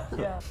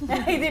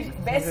 ఇది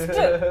బెస్ట్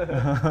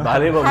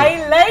బాలే బాబు.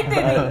 హైలైట్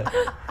ఇది.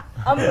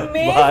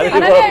 Amazing. Bali-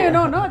 Ananya, you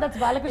know, no, that's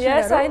Balakrishna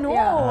Yes, garu. I know.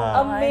 Yeah.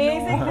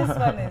 Amazing this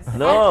one is.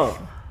 No,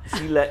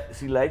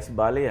 she likes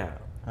Balea.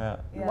 Yeah.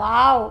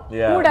 Wow.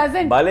 Yeah. Who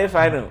doesn't? Balea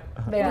fan.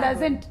 Who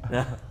doesn't?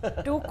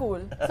 Too cool.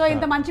 So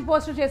ఇంత మంచి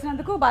poster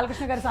చేసినందుకు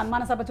బాలకృష్ణ గారి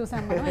సన్మాన సభ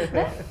చూసాం మనం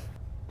అయితే.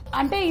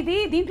 అంటే ఇది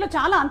దీంట్లో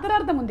చాలా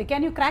అంతరార్థం ఉంది.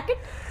 Can you crack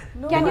it?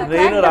 Can you crack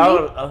నేను ద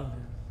రావాలి.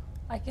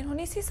 I can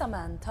only see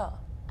Samantha.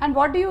 And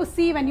what do you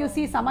see when you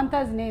see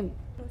Samantha's name?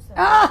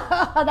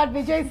 That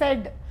Vijay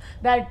said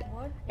that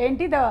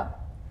enti the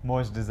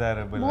Most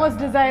desirable. most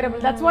desirable.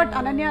 That's what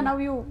Ananya now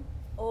you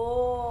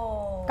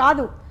Oh.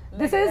 కాదు.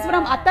 This is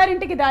from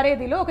అత్తారింటికి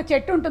దారేదిలో ఒక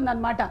చెట్టు ఉంటుంది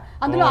అనమాట.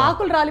 అందులో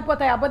ఆకులు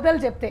రాలిపోతాయి అబద్ధాలు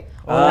చెప్తే.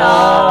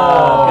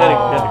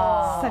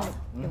 సరే,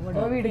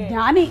 ఎవడో వీడు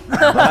జ్ఞాని.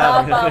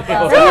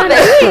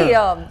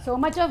 సో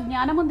మచ్ ఆఫ్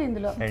జ్ఞానం ఉంది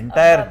ఇందులో.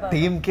 ఎంటైర్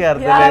టీమ్ కి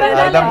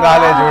అర్థం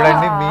కాలేదు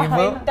చూడండి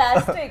మేము.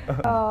 Fantastic.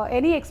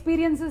 ఎనీ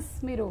ఎక్స్పీరియన్సెస్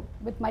మీరు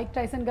విత్ మైక్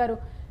టైసన్ గారు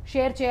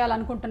షేర్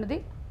చేయాలనుకుంటున్నది?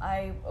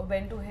 I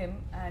went to him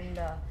and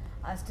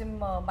asked him,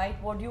 Mike,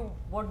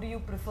 what do you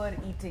prefer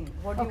eating?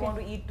 What do you want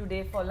to eat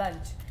today for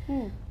lunch?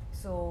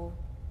 So,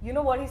 you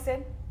know what he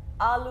said?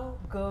 Aloo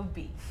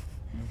gobi,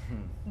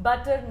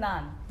 butter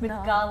naan with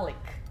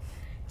garlic,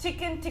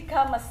 chicken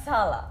tikka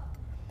masala.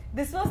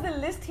 This was the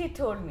list he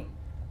told me.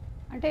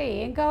 అంటే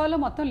ఏం కావాలో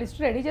మొత్తం list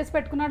ready చేసి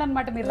పెట్టుకున్నాడు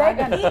అనమాట మీరు Like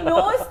రాగానే. he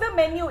knows the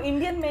menu,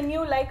 Indian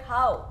menu like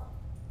how.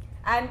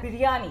 And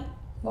biryani,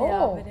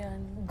 Oh.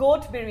 Biryani.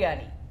 goat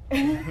biryani.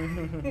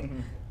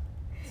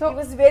 So He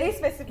was very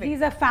specific.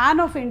 he's a fan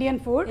of Indian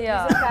food. Yeah.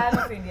 He's a fan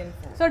of Indian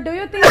food. So do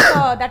you think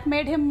that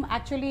made him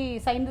actually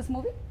sign this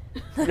movie?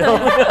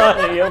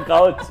 ఏం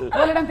కావచ్చు.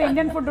 వాళ్ళంత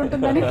Indian food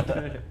ఉంటుందని.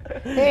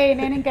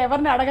 నేను ఇంకా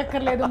ఎవరిని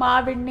అడగక్కర్లేదు, మా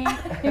ఆవిడ్ని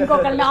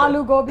ఇంకొకళ్ళని ఆలు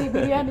గోబీ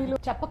బిర్యానీలు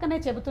చెప్పకనే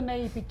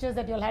చెబుతున్నాయి ఈ pictures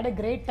that you'll had a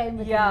great time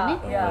with Yeah, అని.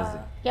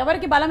 yeah.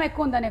 ఎవరికి బలం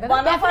ఎక్కువ ఉందనే కదా.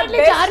 One of our definitely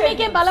best చార్మీకే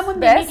schedules. బలం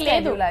ఉంది, Best మీకు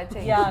లేదు. schedule, I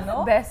think. Yeah, no?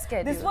 Best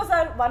schedule. This was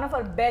one of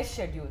our best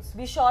schedules.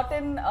 We shot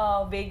in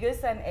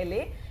Vegas and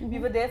LA. We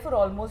were there for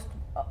almost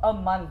a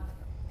month.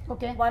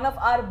 Okay. One of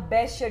our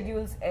best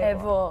schedules ever.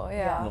 Ever,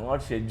 yeah.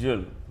 Not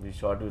schedule. We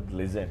shot with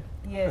legend.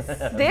 Yes.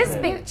 This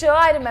picture,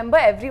 I remember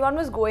everyone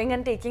was going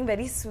and taking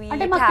very sweet,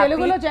 అంటే మాకు happy.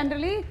 తెలుగులో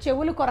generally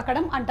చెవులు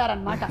కొరకడం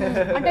అంటారనమాట.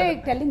 అంటే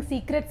telling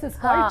secrets is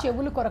called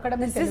చెవులు కొరకడం.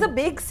 This is a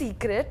big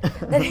secret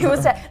that he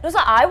was. No,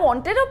 so I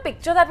wanted a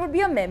picture that would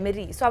be a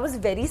memory. So I was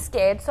very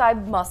scared. So I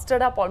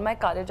mustered up all my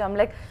courage. I'm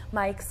like,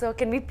 Mike, sir,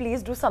 can we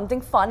please do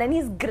something fun? And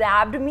he's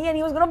grabbed me and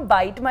he was gonna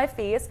bite my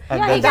face. And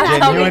Yeah, he that's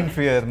can genuine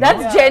fear. No?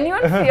 That's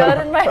genuine fear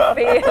in my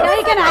face. Yeah,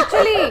 he can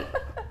actually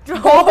The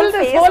gobble whole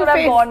this face whole would have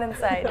face. gone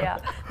inside. Yeah,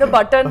 the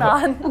butter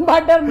naan.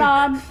 Butter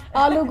naan,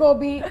 aloo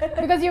gobi,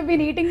 because you've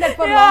been eating that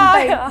for a long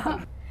time.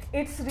 Yeah.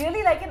 It's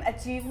really like an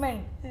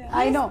achievement.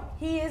 I know.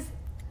 He is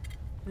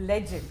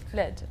legend.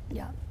 Legend.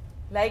 Yeah.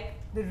 Like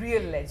the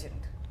real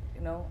legend.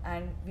 You know,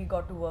 and we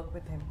got to work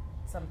with him.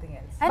 Something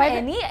else. And By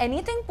the-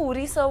 anything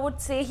Puri sir would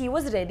say, he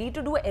was ready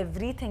to do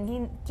everything. He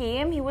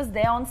came, he was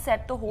there on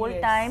set the whole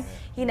Yes. time.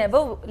 He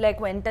never like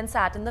went and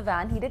sat in the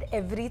van. He did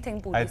everything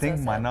Puri I sir think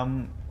said. మనం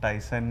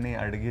Tyson ని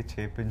అడిగి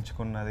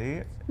చేపించుకున్నది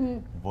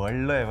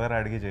world లో ఎవరు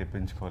అడిగి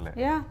చేపించుకోలే.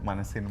 Yeah. మన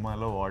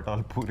సినిమాలో what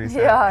all puri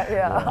Yeah,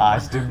 yeah.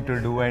 Asked him to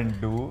do and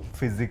do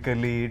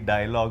physically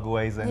dialogue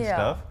wise and Yeah.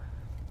 Stuff.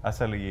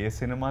 అసలు ఏ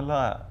సినిమాలో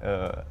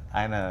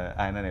ఆయన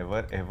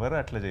ఎవరు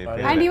అట్లా And he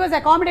చేయలేదు. was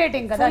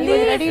accommodating kada. He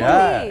was ready to.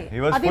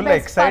 He was Adi full best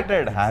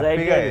excited,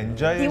 happyగా Excited.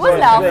 Enjoy He was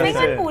laughing Yes.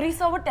 when Puri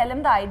sir would tell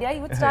him the idea.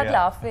 He would start Yeah.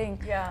 laughing.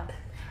 Yeah.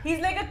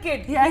 He's like a kid.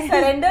 Yeah. He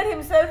surrendered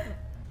himself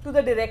to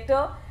the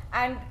director,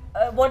 and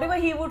whatever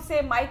he would say,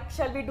 Mike,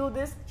 shall we do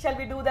this? Shall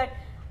we do that?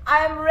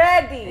 I'm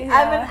ready.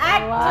 I'm an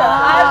actor.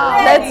 I'm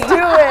ready. Let's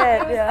do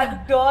it. He was Yeah.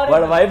 adorable.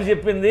 వాళ్ళ wife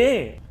చెప్పింది,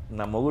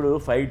 నా మొగుడు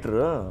fighter,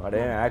 వాడే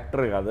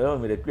actor కాదు,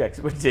 మీరు ఎక్కువ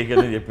expect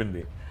చేయగలని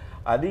చెప్పింది.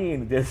 అది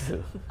ఈయన తెలుసు.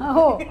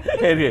 Oh.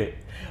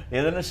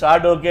 ఏదైనా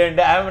షార్ట్ ఓకే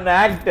అంటే I'm an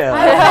actor.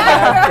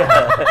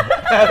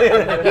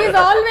 He's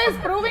always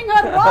proving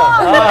her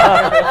wrong.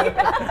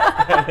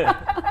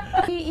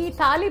 ఈ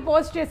థాలీ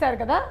పోస్ట్ చేశారు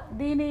కదా,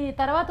 దీని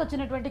తర్వాత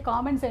వచ్చినటువంటి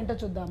కామెంట్స్ ఏంటో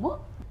చూద్దాము.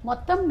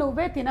 మొత్తం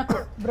నువ్వే తినకు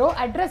బ్రో,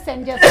 అడ్రస్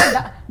సెండ్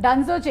చేస్తా,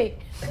 డన్సో చెయ్యి.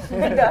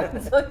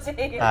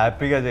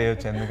 హ్యాపీగా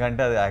చేయొచ్చు,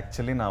 ఎందుకంటే అది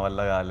యాక్చువల్లీ నా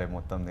వల్ల కాలే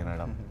మొత్తం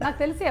తినడం. నాకు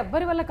తెలిసి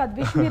ఎవ్వరి వల్ల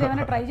కద్విష్, మీరు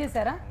ఏమైనా ట్రై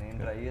చేశారా? నేను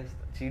ట్రై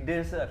చేస్తా, చీట్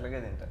డేస్ అట్లాగే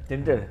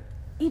తింటాడు,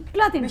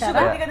 ఇట్లా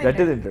తింటారా?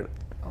 గట్టి తింటాడు.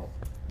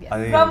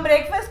 అది ఫ్రమ్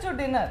బ్రేక్ఫాస్ట్ టు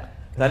డిన్నర్.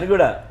 దాన్ని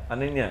కూడా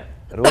అనన్య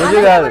రోజు అనన్య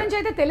కాదు, గురించి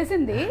అయితే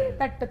తెలిసింది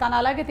దట్ తను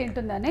అలాగే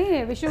తింటుందని.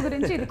 విషు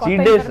గురించి ఇది చీట్ కొత్త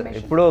డేస్ ఇన్ఫర్మేషన్.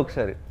 ఎప్పుడో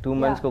ఒకసారి 2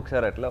 months కి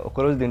ఒకసారి అట్లా ఒక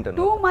రోజు తింటాను.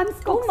 2 months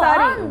కి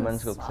ఒకసారి, 2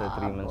 months కి ఒకసారి,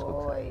 3 months కి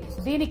ఒకసారి.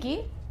 దీనికి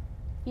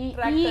ఈ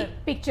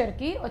పిక్చర్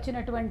కి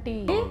వచ్చినటువంటి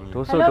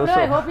Toso, hello bro,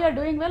 toso. I hope you are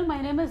doing well, my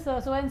name is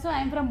so and so, I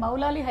am from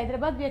Moula Ali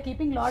Hyderabad, we are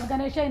keeping lord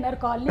Ganesh in our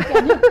colony,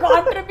 can you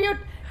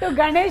contribute to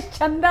Ganesh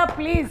చందా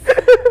please?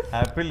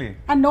 Happily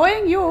and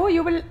knowing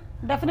you will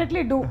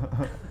definitely do.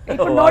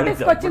 ఇప్పుడు notice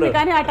వచ్చింది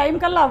కానీ ఆ time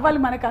కల్లా అవ్వాలి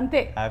మనకు,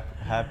 అంతే.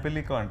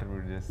 Happily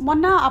contribute చేస్తాను.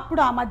 మొన్న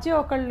అప్పుడు ఆ మధ్య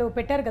ఒకళ్ళు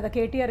పెట్టారు కదా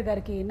కేటీఆర్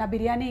గారికి, నా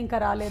బిర్యానీ ఇంకా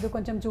రాలేదు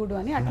కొంచెం చూడు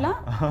అని, అట్లా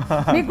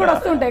మీకు కూడా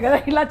వస్తుంటాయి కదా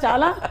ఇలా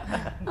చాలా.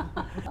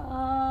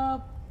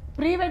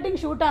 ప్రీ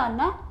వెడ్డింగ్ షూటా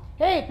అన్న?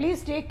 Hey please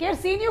take care,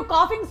 scene you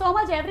coughing so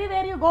much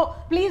everywhere you go,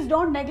 please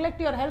don't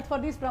neglect your health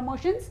for these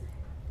promotions.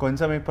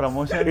 కొంచెం ఈ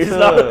promotion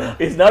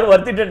it's not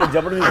worth it అంటే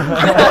చెప్పడం.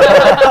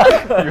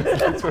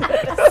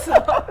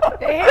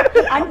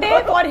 అంటే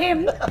ఫర్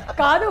హిమ్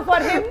కాదు,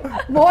 for him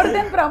more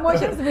than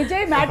promotions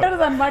Vijay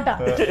matters అన్నమాట.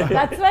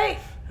 That's why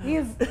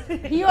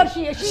he or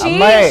she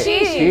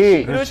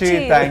Ruchi,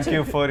 thank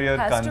you for your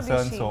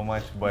concern so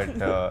much, but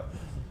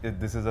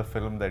this is a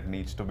film that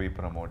needs to be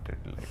promoted.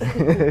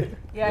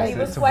 Yeah, he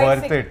was it's quite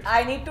worth sick. it.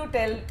 I need to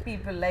tell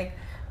people, like,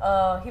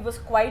 he was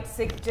quite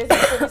sick just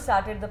before we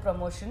started the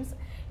promotions.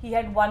 He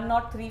had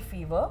 103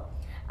 fever,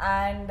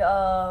 and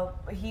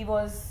he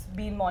was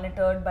being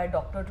monitored by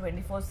doctor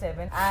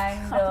 24/7.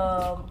 And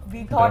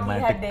we thought he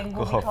had dengue,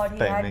 we thought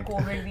he had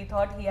COVID, we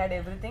thought he had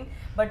everything.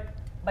 But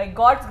by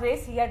God's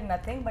grace, he had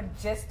nothing but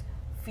just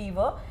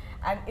fever.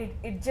 And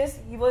it just,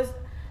 he was,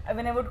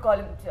 when I would call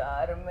him,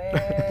 Charme,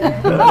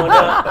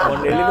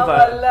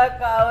 valla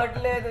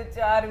kavatledu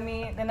Charmi,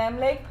 then I'm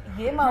like,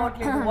 ఏం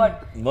అవ్వట్లేదు, what?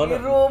 ఈ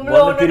room లో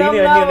ఉండడం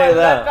నా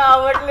వల్ల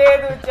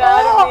కావట్లేదు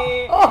Charmi,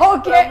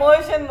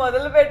 promotion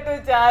మొదలు పెట్టు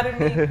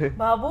చార్మి.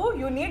 బాబు,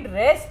 you need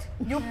rest,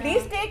 you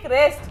please take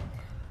rest.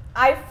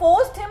 I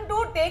forced him to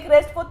take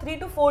rest for 3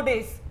 to 4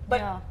 days.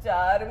 But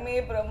Charmi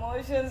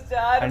promotions,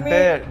 Charmi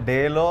అంటే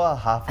డేలో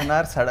హాఫ్ అన్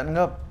అవర్ సడన్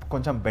గా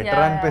కొంచెం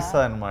బెటర్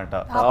అనిపిస్తుంది అనమాట.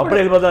 అప్పుడు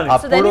వెళ్ళిపోతాను,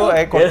 అప్పుడు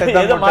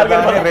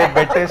రేపు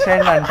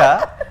పెట్టేసేయండి అంట.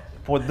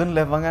 పొద్దున్న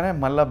లేవగానే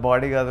మళ్ళీ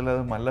బాడీ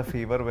కదలదు, మళ్ళీ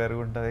ఫీవర్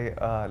పెరుగుంటుంది.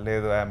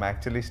 లేదు, ఐఎమ్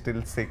యాక్చువల్లీ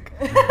స్టిల్ సిక్.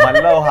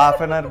 మళ్ళీ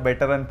హాఫ్ అన్ అవర్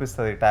బెటర్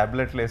అనిపిస్తుంది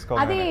టాబ్లెట్లు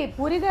వేసుకోవాలి. అది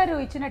పూరి గారు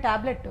ఇచ్చిన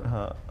టాబ్లెట్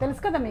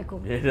తెలుసు కదా మీకు,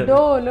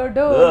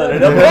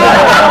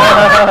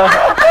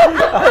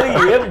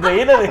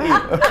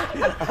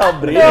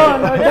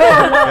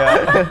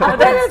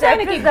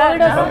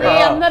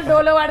 అందరు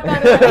డోలో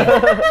వాడతారు,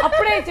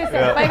 అప్పుడే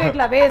ఇచ్చేసారు. పైగా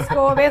ఇట్లా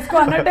వేసుకో వేసుకో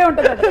అన్నట్టే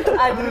ఉంటుంది.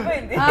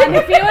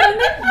 ఫీవర్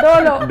ఉంది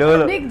డోలో,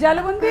 నీకు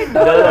జలుబు ఉంది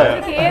డోలో,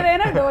 నీకు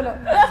ఏదైనా డోలో.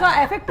 సో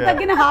ఎఫెక్ట్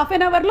తగ్గిన హాఫ్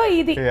అన్ అవర్ లో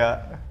ఇది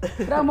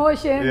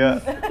ప్రమోషన్.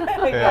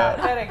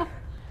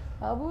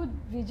 బాబు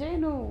విజయ్,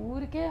 నువ్వు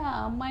ఊరికే ఆ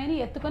అమ్మాయిని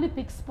ఎత్తుకొని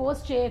పిక్స్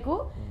పోస్ట్ చేయకు,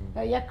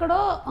 ఎక్కడో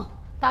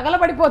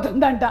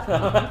తగలబడిపోతుందంట.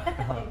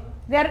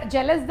 They are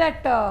jealous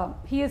that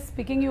he is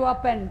picking you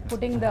up and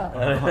putting the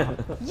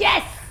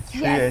yes,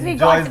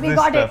 we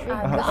got it.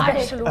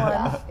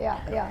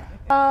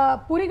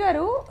 Puri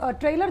గారు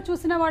ట్రైలర్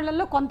చూసిన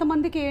వాళ్ళల్లో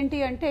కొంతమందికి ఏంటి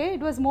అంటే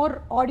it was more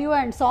audio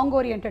and song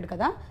oriented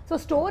కదా, సో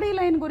స్టోరీ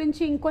లైన్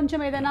గురించి ఇంకొంచెం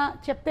ఏదైనా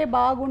చెప్తే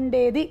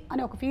బాగుండేది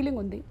అని ఒక ఫీలింగ్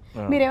ఉంది.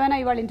 మీరు ఏమైనా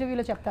ఇవాళ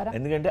ఇంటర్వ్యూలో చెప్తారా?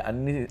 ఎందుకంటే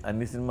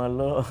అన్ని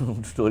సినిమాల్లో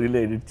స్టోరీలో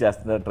ఎడిట్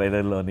చేస్తున్నారు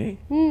ట్రైలర్లోని,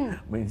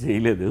 మేము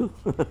చేయలేదు.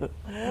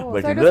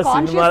 బట్ ఇందులో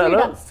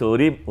సినిమాలో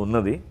స్టోరీ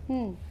ఉన్నది.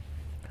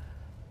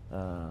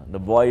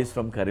 The boy is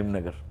from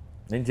Karimnagar.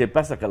 నేను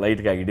చెప్పేస్తా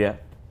లైట్గా ఐడియా.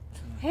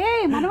 హే,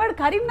 మనవాడు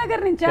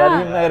కరీంనగర్ నుంచా?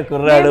 కరీంనగర్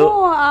కుర్రాడు.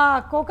 ఆ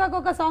కోకా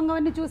కోకా సాంగ్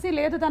అవన్నీ చూసి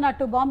లేదు తను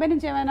అటు బాంబే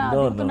నుంచి ఏమైనా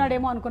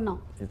దిగుతున్నాడేమో అనుకున్నాం.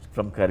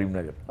 ఫ్రమ్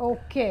కరీంనగర్.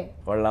 ఓకే.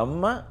 వాళ్ళ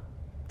అమ్మ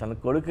తన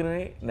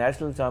కొడుకుని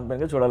నేషనల్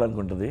ఛాంపియన్గా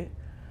చూడాలనుకుంటుంది.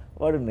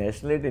 వాడు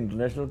నేషనల్ అయితే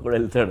ఇంటర్నేషనల్ కూడా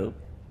వెళ్తాడు,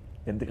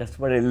 ఎంత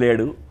కష్టపడి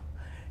వెళ్ళాడు.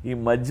 ఈ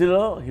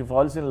మధ్యలో హీ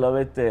ఫాల్స్ ఇన్ లవ్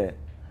అయితే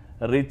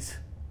రిచ్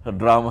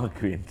డ్రామా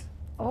క్వీన్.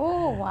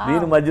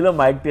 దీని మధ్యలో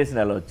మైక్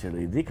టైసన్ ఎలా వచ్చాడు,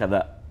 ఇది కథ.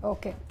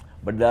 Okay.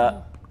 But the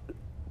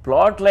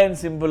plot line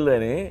simple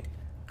అని,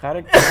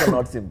 characters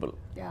not simple.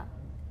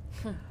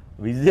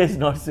 Vijay is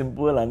not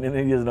simple,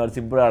 అన్ని ఇస్ నాట్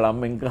సింపుల్. వాళ్ళ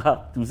అమ్మ ఇంకా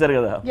చూసారు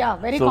కదా,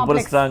 సూపర్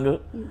స్ట్రాంగ్.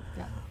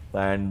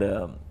 అండ్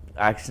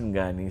యాక్షన్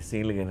కానీ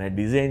సీన్లు కానీ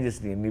డిజైన్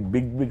చేసిన అన్ని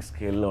బిగ్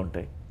స్కేల్లో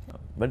ఉంటాయి.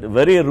 But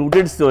very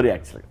rooted story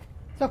actually.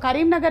 So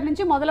Karimnagar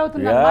నుంచి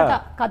మొదలవుతుంది అన్నమాట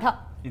కథ.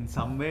 In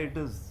some way it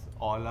is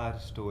all are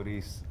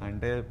stories.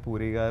 అంటే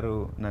పూరి గారు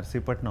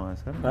నర్సీపట్నం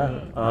సార్,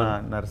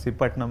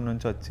 నర్సీపట్నం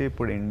నుంచి వచ్చి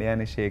ఇప్పుడు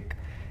ఇండియాని షేక్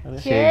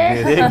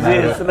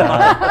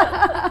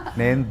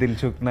నేను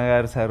దిల్సుఖ్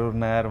నగర్, సరూర్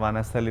నగర్,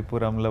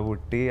 వనస్థలిపురంలో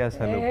పుట్టి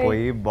అసలు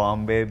పోయి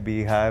బాంబే,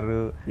 బీహార్,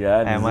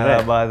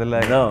 అహ్మదాబాద్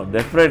లో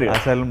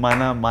అసలు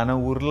మన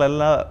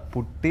ఊర్లల్లో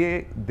పుట్టి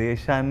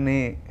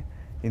దేశాన్ని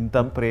ఇంత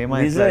ప్రేమ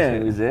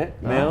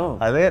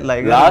అదే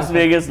లాస్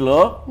వేగస్ లో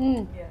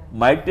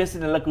మైక్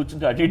టెస్ట్ ఎలా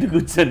కూర్చుంటే అటు ఇటు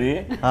కూర్చొని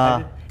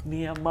నీ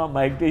అమ్మ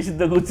మైక్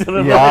టెస్ట్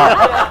కూర్చొని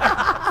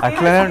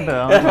అట్లనే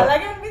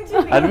అలాగే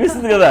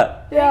అనిపిస్తుంది కదా.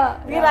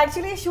 we're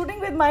actually shooting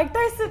with Mike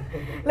Tyson,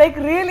 like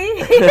really.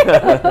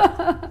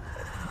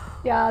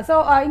 So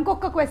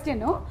ఇంకొక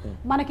క్వశ్చన్,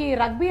 మనకి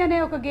రగ్బీ అనే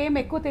ఒక గేమ్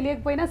ఎక్కువ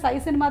తెలియకపోయినా సై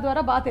సినిమా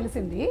ద్వారా బాగా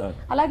తెలిసింది.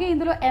 అలాగే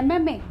ఇందులో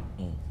MMA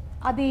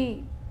అది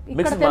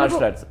ఇక్కడ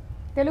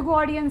తెలుగు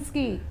ఆడియన్స్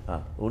కి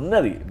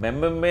ఉన్నది.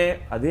 MMA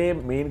అదే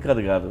మెయిన్ కథ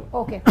కాదు,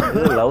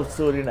 లవ్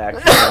స్టోరీ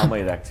యాక్షన్ డ్రామా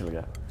ఇది యాక్చువల్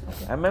గా.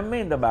 MMA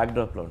in the back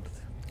drop లో ఉంటుంది.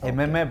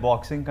 MMA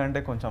బాక్సింగ్ కంటే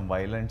కొంచెం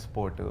వైలెంట్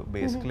స్పోర్ట్.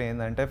 బేసిక్లీ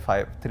ఏంటంటే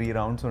 3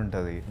 రౌండ్స్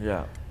ఉంటుంది.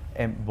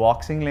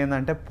 బాక్సింగ్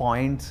ఏంటంటే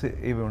పాయింట్స్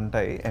ఇవి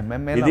ఉంటాయి.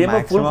 MMA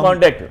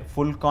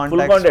ఫుల్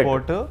కాంటాక్ట్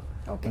స్పోర్ట్,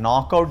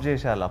 నాక్అవుట్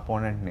చేసేయాలి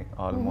అపోనెంట్ ని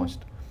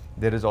almost.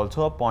 There is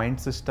also a point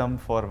system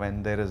for when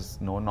there is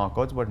no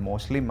నాక్అవుట్స్, but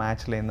mostly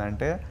మ్యాచ్లు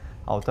ఏంటంటే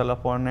అవతల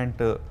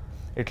అపోనెంట్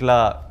ఇట్లా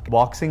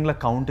బాక్సింగ్ లో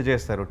కౌంట్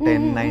చేస్తారు,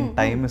 10-9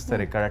 టైం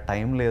ఇస్తారు. ఇక్కడ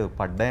టైం లేదు,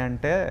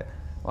 పడ్డాయంటే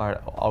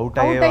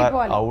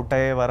అవుట్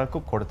అయ్యే వరకు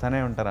కొడుతూనే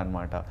ఉంటారు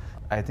అనమాట.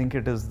 I think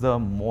it is the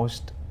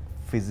most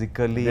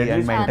physically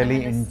and mentally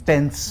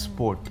intense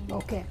sport.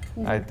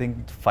 I think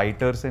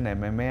fighters in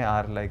MMA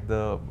are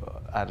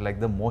like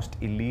the most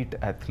elite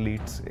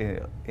athletes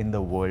in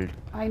the world.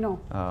 I know.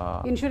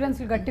 Insurance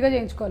గట్టిగా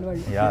చేయించుకోవాలి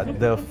వాళ్ళు. Yeah,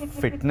 the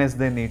fitness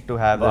they need to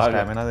have, the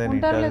stamina they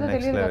need to have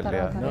next level.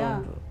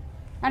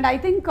 And I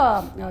think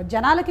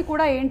జనాలకి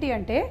కూడా ఏంటి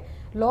అంటే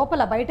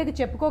లోపల బయటకి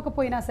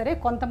చెప్పుకోకపోయినా సరే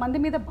కొంతమంది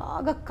మీద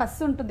బాగా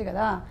కసి ఉంటుంది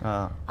కదా,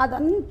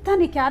 అదంతా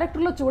నీ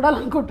క్యారెక్టర్ లో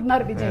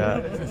చూడాలనుకుంటున్నారు విజయ్.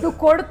 నువ్వు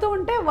కొడుతూ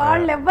ఉంటే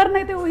వాళ్ళు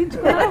ఎవరినైతే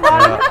ఊహించుకున్నారో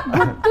వాళ్ళని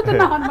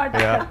గుర్తున్నావు అనమాట.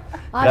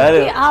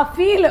 ఆ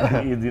ఫీల్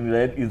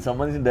ఇది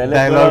సంబంధించిన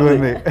డైలాగ్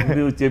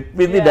నువ్వు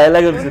చెప్పింది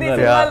డైలాగ్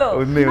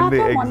ఉంది.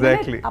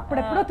 ఎగ్జాక్ట్లీ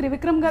అప్పుడెప్పుడో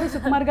త్రివిక్రమ్ గారు,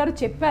 సుకుమార్ గారు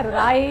చెప్పారు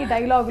రాయి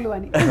డైలాగులు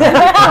అని.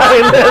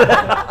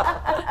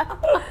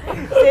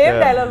 సేమ్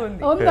డైలాగ్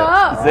ఉంది. ఉందా?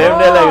 సేమ్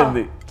డైలాగ్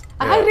ఉంది.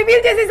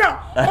 రివీల్ చేసేసా.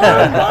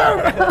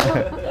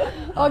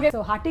 Okay, so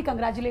hearty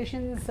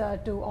congratulations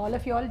to all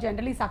of you all.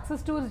 Generally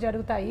success tours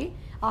జరుగుతాయి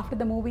after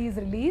the movie is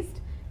released,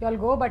 you all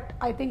go, but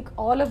I think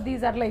all of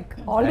these are like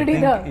already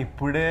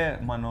ఇప్పుడే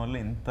మన వాళ్ళు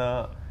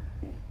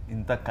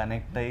ఇంత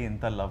connect అయ్యి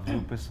ఇంత love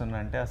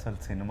చూపిస్తుందంటే అసలు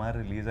cinema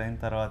release అయిన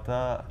తర్వాత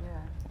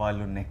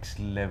వాళ్ళు నెక్స్ట్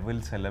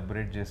లెవెల్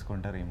సెలబ్రేట్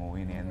చేసుకుంటారు ఈ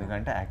మూవీని.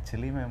 ఎందుకంటే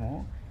యాక్చువల్లీ మేము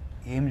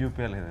ఏం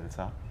చూపించలేదు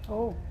తెలుసా,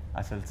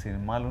 అసలు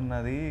సినిమాలు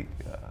ఉన్నది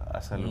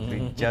అసలు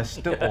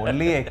జస్ట్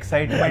ఓన్లీ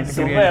ఎక్సైట్మెంట్.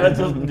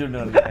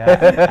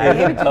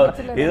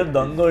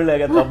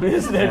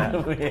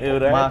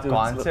 మా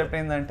కాన్సెప్ట్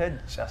ఏంటంటే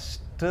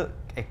just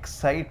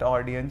excite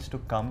audience to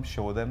come,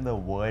 show them the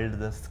world,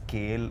 the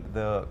scale, the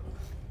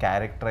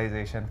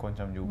characterisation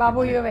కొంచెం చూపి. బాబు,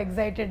 you have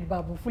excited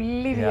Babu,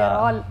 fully we are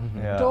all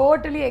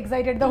టోటally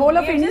excited, the whole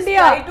of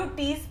India. Try to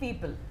tease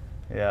people.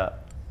 Yeah.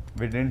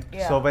 We didn't.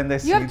 Yeah. So when they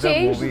see the movie, you have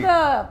changed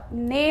the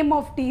name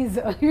of tease.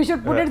 You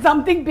should put it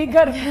something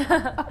bigger.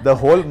 The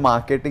whole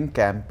marketing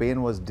campaign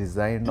was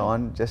designed on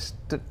just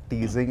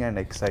teasing and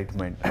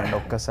excitement. And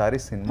ఒక్కసారి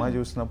cinema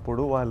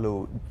చూసినప్పుడు వాళ్ళు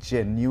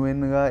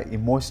genuine గా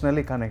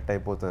emotionally connect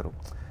అయిపోతారు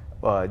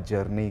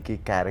జర్నీకి,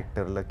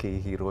 క్యారెక్టర్లకి,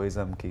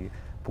 హీరోయిజంకి.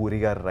 పూరి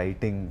గారు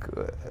writing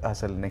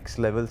అసలు next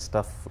level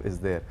stuff is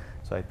there.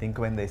 So I think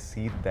when they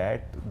see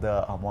that the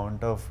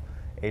amount of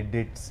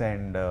edits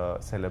and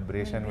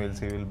celebration we'll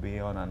see will be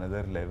on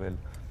another level.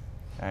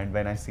 And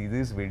when I see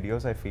these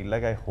videos I feel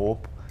like I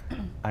hope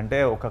ante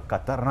oka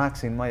khatarnak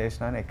cinema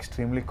chesina ani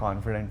extremely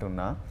confident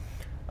unna.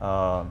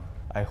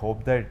 I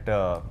hope that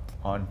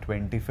on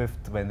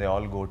 25th when they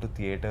all go to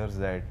theaters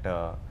that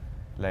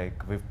like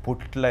we've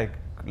put like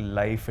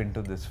life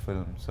into this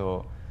film, so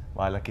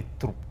వాళ్ళకి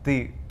తృప్తి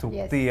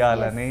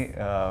ఇవ్వాలని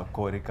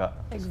కోరిక.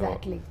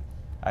 Exactly.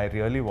 So I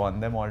really want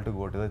them all to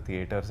go to the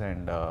theaters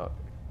and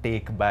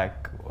take back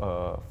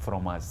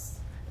from us.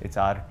 It's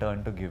our turn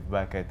to give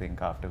back, I think,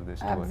 after this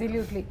tour.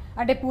 Absolutely.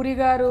 అంటే పూరి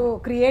గారు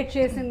create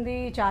చేసింది,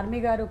 చార్మి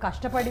గారు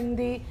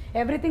కష్టపడింది,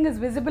 everything is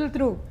visible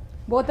through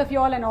both of you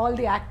all and all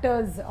the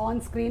actors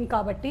on screen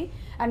kabatti.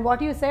 And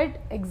what you said,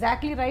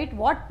 exactly right.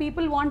 What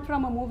people want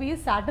from a movie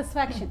is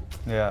satisfaction.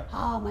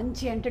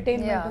 Manchi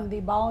entertainment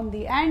undi,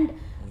 baundi. And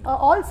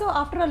also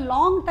after a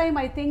long time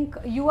I think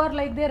you are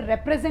like their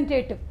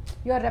representative.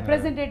 You are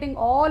representing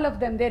all of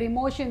them, their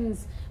emotions,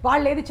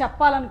 వాళ్ళు ఏది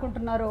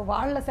చెప్పాలనుకుంటున్నారో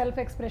వాళ్ళ self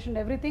expression,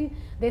 everything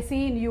they see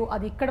in you.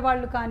 అది ఇక్కడ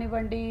వాళ్ళు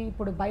కానివ్వండి,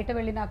 ఇప్పుడు బయట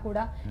వెళ్ళినా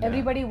కూడా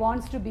everybody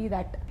wants to be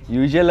that.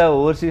 యూజువల్గా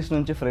ఓవర్సీస్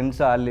నుంచి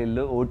ఫ్రెండ్స్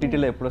వాళ్ళు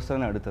ఓటీటీలో ఎప్పుడు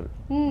వస్తారని అడుగుతారు.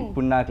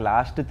 ఇప్పుడు నాకు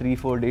లాస్ట్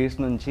 3-4 days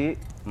నుంచి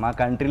మా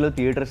కంట్రీలో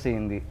థియేటర్స్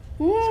అయింది,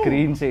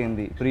 స్క్రీన్స్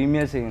అయింది,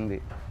 ప్రీమియర్స్ అయింది.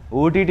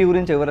 ఓటీటీ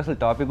గురించి ఎవరు అసలు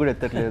టాపిక్ కూడా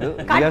ఎత్తట్లేదు.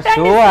 We are Content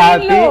so is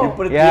happy. screen లో.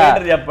 ఇప్పుడు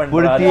theatre చెప్పండి.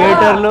 ఇప్పుడు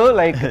థియేటర్లో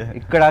లైక్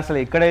ఇక్కడ అసలు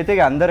ఎక్కడైతే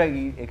అందరూ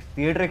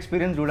థియేటర్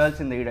ఎక్స్పీరియన్స్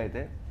చూడాల్సిందే.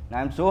 ఈడైతే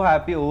ఐఎమ్ సో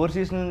హ్యాపీ.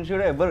 ఓవర్సీస్ నుంచి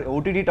కూడా ఎవరు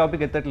ఓటీటీ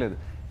టాపిక్ ఎత్తట్లేదు.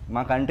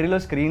 మా కంట్రీలో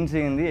స్క్రీన్స్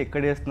ఏంది,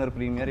 ఎక్కడ చేస్తున్నారు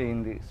ప్రీమియర్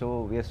ఏంది. So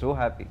we are so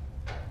happy.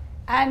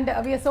 And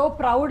we are so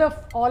proud of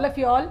all of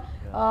you all.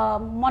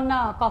 మొన్న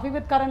కాఫీ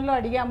విత్ కరణ్ లో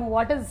అడిగాము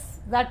what is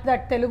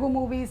that Telugu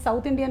movies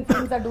south Indian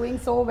films are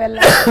doing so well.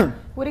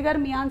 Puri గారు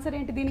మీ ఆన్సర్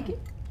ఏంటి దీనికి?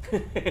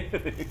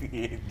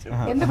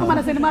 ఎందుకు మన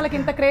సినిమాలకి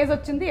ఇంత క్రేజ్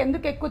వచ్చింది,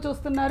 ఎందుకు ఎక్కువ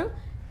చూస్తున్నారు?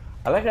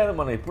 అలా కాదు,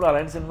 మనం ఎప్పుడు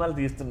అలాంటి సినిమాలు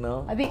తీస్తున్నాం.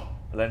 అది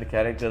అలాంటి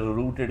క్యారెక్టర్,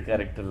 రూటెడ్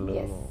క్యారెక్టర్లు,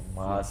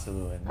 మాస్,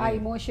 ఆ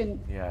emotion.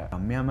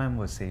 Ramya ma'am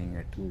was saying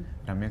it,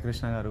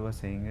 Ramyakrishna గారు వాజ్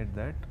సేయింగ్ ఇట్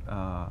దట్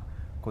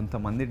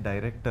కొంతమంది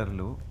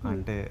డైరెక్టర్లు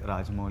అంటే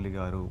రాజమౌళి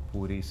గారు,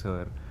 పూరి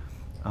సార్,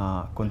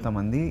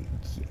 కొంతమంది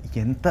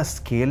ఎంత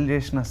స్కేల్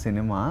చేసిన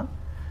సినిమా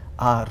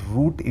ఆ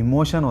రూట్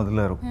ఎమోషన్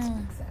వదలరు.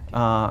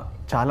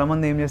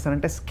 చాలామంది ఏం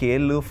చేస్తారంటే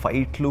స్కేల్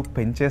ఫైట్లు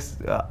పెంచే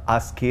ఆ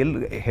స్కేల్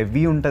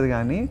హెవీ ఉంటుంది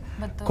కానీ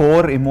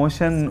కోర్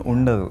ఎమోషన్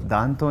ఉండదు,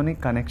 దాంతో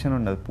కనెక్షన్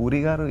ఉండదు. పూరి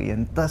గారు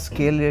ఎంత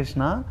స్కేల్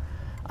చేసినా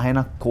ఆయన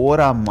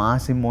కోర్ ఆ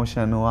మాస్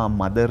ఎమోషను, ఆ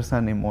మదర్స్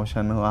అండ్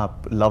ఎమోషను, ఆ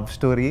లవ్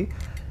స్టోరీ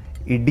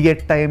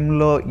ఇడియట్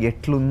టైంలో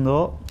ఎట్లుందో,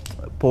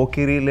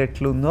 పోకిరీలు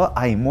ఎట్లుందో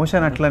ఆ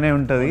ఎమోషన్ అట్లనే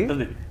ఉంటుంది.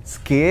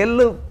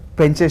 స్కేల్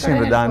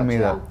పెంచేసిండ్రు దాని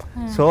మీద.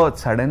 So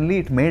suddenly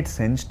it made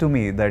sense to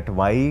me that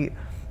why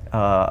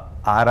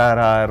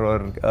RRR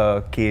are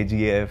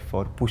KGF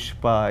are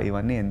Pushpa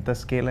ఇవన్నీ ఎంత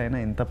స్కేల్ అయినా,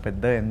 ఎంత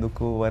పెద్ద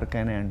ఎందుకు వర్క్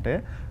అయినా అంటే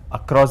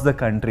అక్రాస్ ద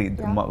కంట్రీ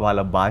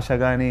వాళ్ళ భాష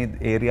కానీ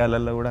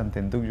ఏరియాలలో కూడా అంత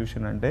ఎందుకు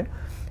చూసినంటే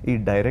ఈ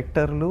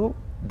డైరెక్టర్లు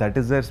that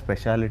is there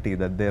speciality,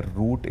 that there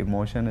route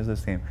emotion is the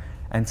same.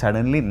 And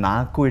suddenly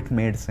నాకు ఇట్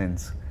మేడ్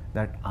సెన్స్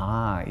దట్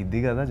ఇది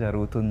కదా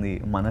జరుగుతుంది,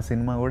 మన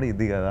సినిమా కూడా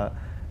ఇది కదా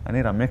అని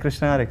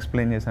రమ్యకృష్ణ గారు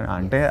ఎక్స్ప్లెయిన్ చేశాను.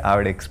 అంటే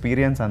ఆవిడ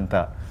ఎక్స్పీరియన్స్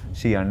అంతా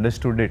she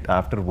understood it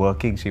after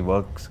working. She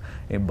works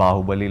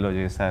బాహుబలిలో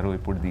చేశారు,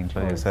 ఇప్పుడు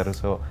దీంట్లో చేశారు.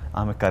 సో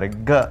ఆమె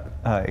కరెక్ట్గా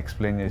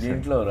ఎక్స్ప్లెయిన్ చేశారు.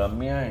 దీంట్లో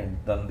రమ్య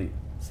తంది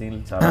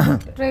సీన్లు చాలా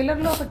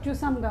ట్రైలర్ లో ఒకటి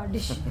చూసాంగా,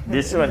 డిష్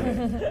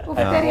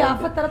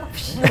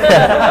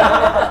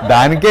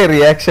దానికే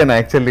రియాక్షన్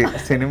యాక్చువల్లీ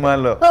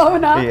సినిమాలో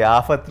ఈ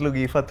ఆఫత్లు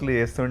గీఫత్లు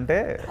చేస్తుంటే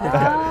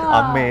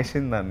అమ్మ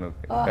వేసింది నన్ను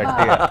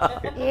గట్టిగా.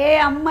 ఏ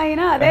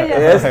అమ్మైనా అదే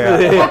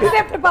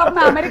ఎక్సెప్ట్ పాపం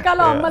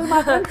అమెరికాలో అమ్మలు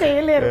మాత్రం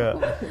చేయలేరు,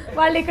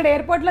 వాళ్ళు ఇక్కడ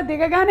ఎయిర్పోర్ట్ లో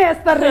దిగగానే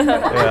వేస్తారు.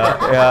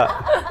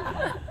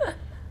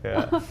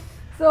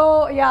 So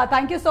yeah,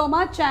 thank you so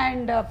much.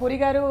 And puri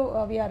గారు,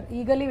 వీఆర్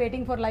ఈగర్లీ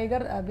వెయిటింగ్ ఫర్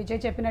లైగర్. విజయ్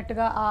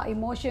చెప్పినట్టుగా ఆ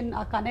ఎమోషన్,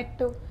 ఆ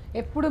కనెక్ట్,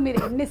 ఎప్పుడు మీరు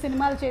ఎన్ని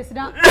సినిమాలు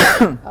చేసినా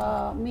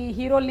మీ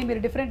హీరోల్ని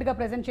మీరు డిఫరెంట్గా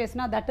ప్రెజెంట్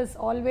చేసినా that is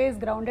always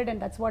grounded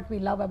and that's what we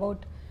love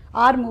about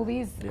are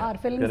movies, are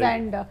films.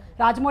 And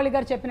Rajamouli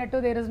గారు చెప్పినట్టు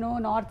there is no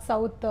north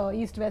south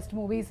east west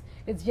movies,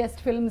 it's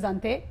just films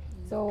అంతే.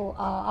 సో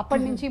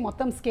అప్పటి నుంచి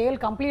మొత్తం స్కేల్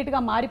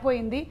కంప్లీట్గా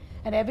మారిపోయింది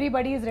and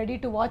everybody is ready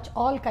to watch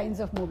all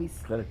kinds of movies.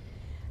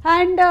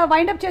 And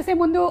wind up chese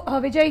mundu,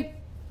 Vijay,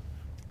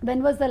 when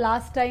was the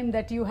last time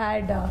that you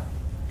had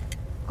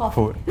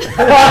coffee?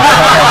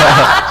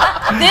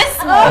 This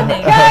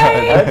morning.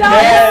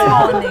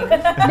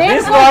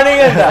 This morning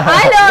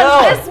I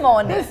learned this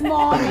morning. This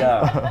morning.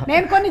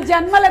 నేను కొన్ని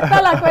జన్మలు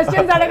ఎత్తాలి ఆ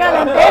questions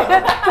అడగాలంటే.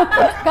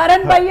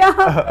 కరణ్ భయ్యా,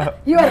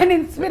 you are an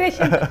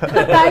inspiration.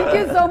 Thank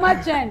you so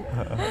much and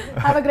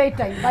have a great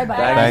time. Bye bye.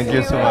 Thank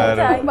you so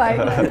much. Bye.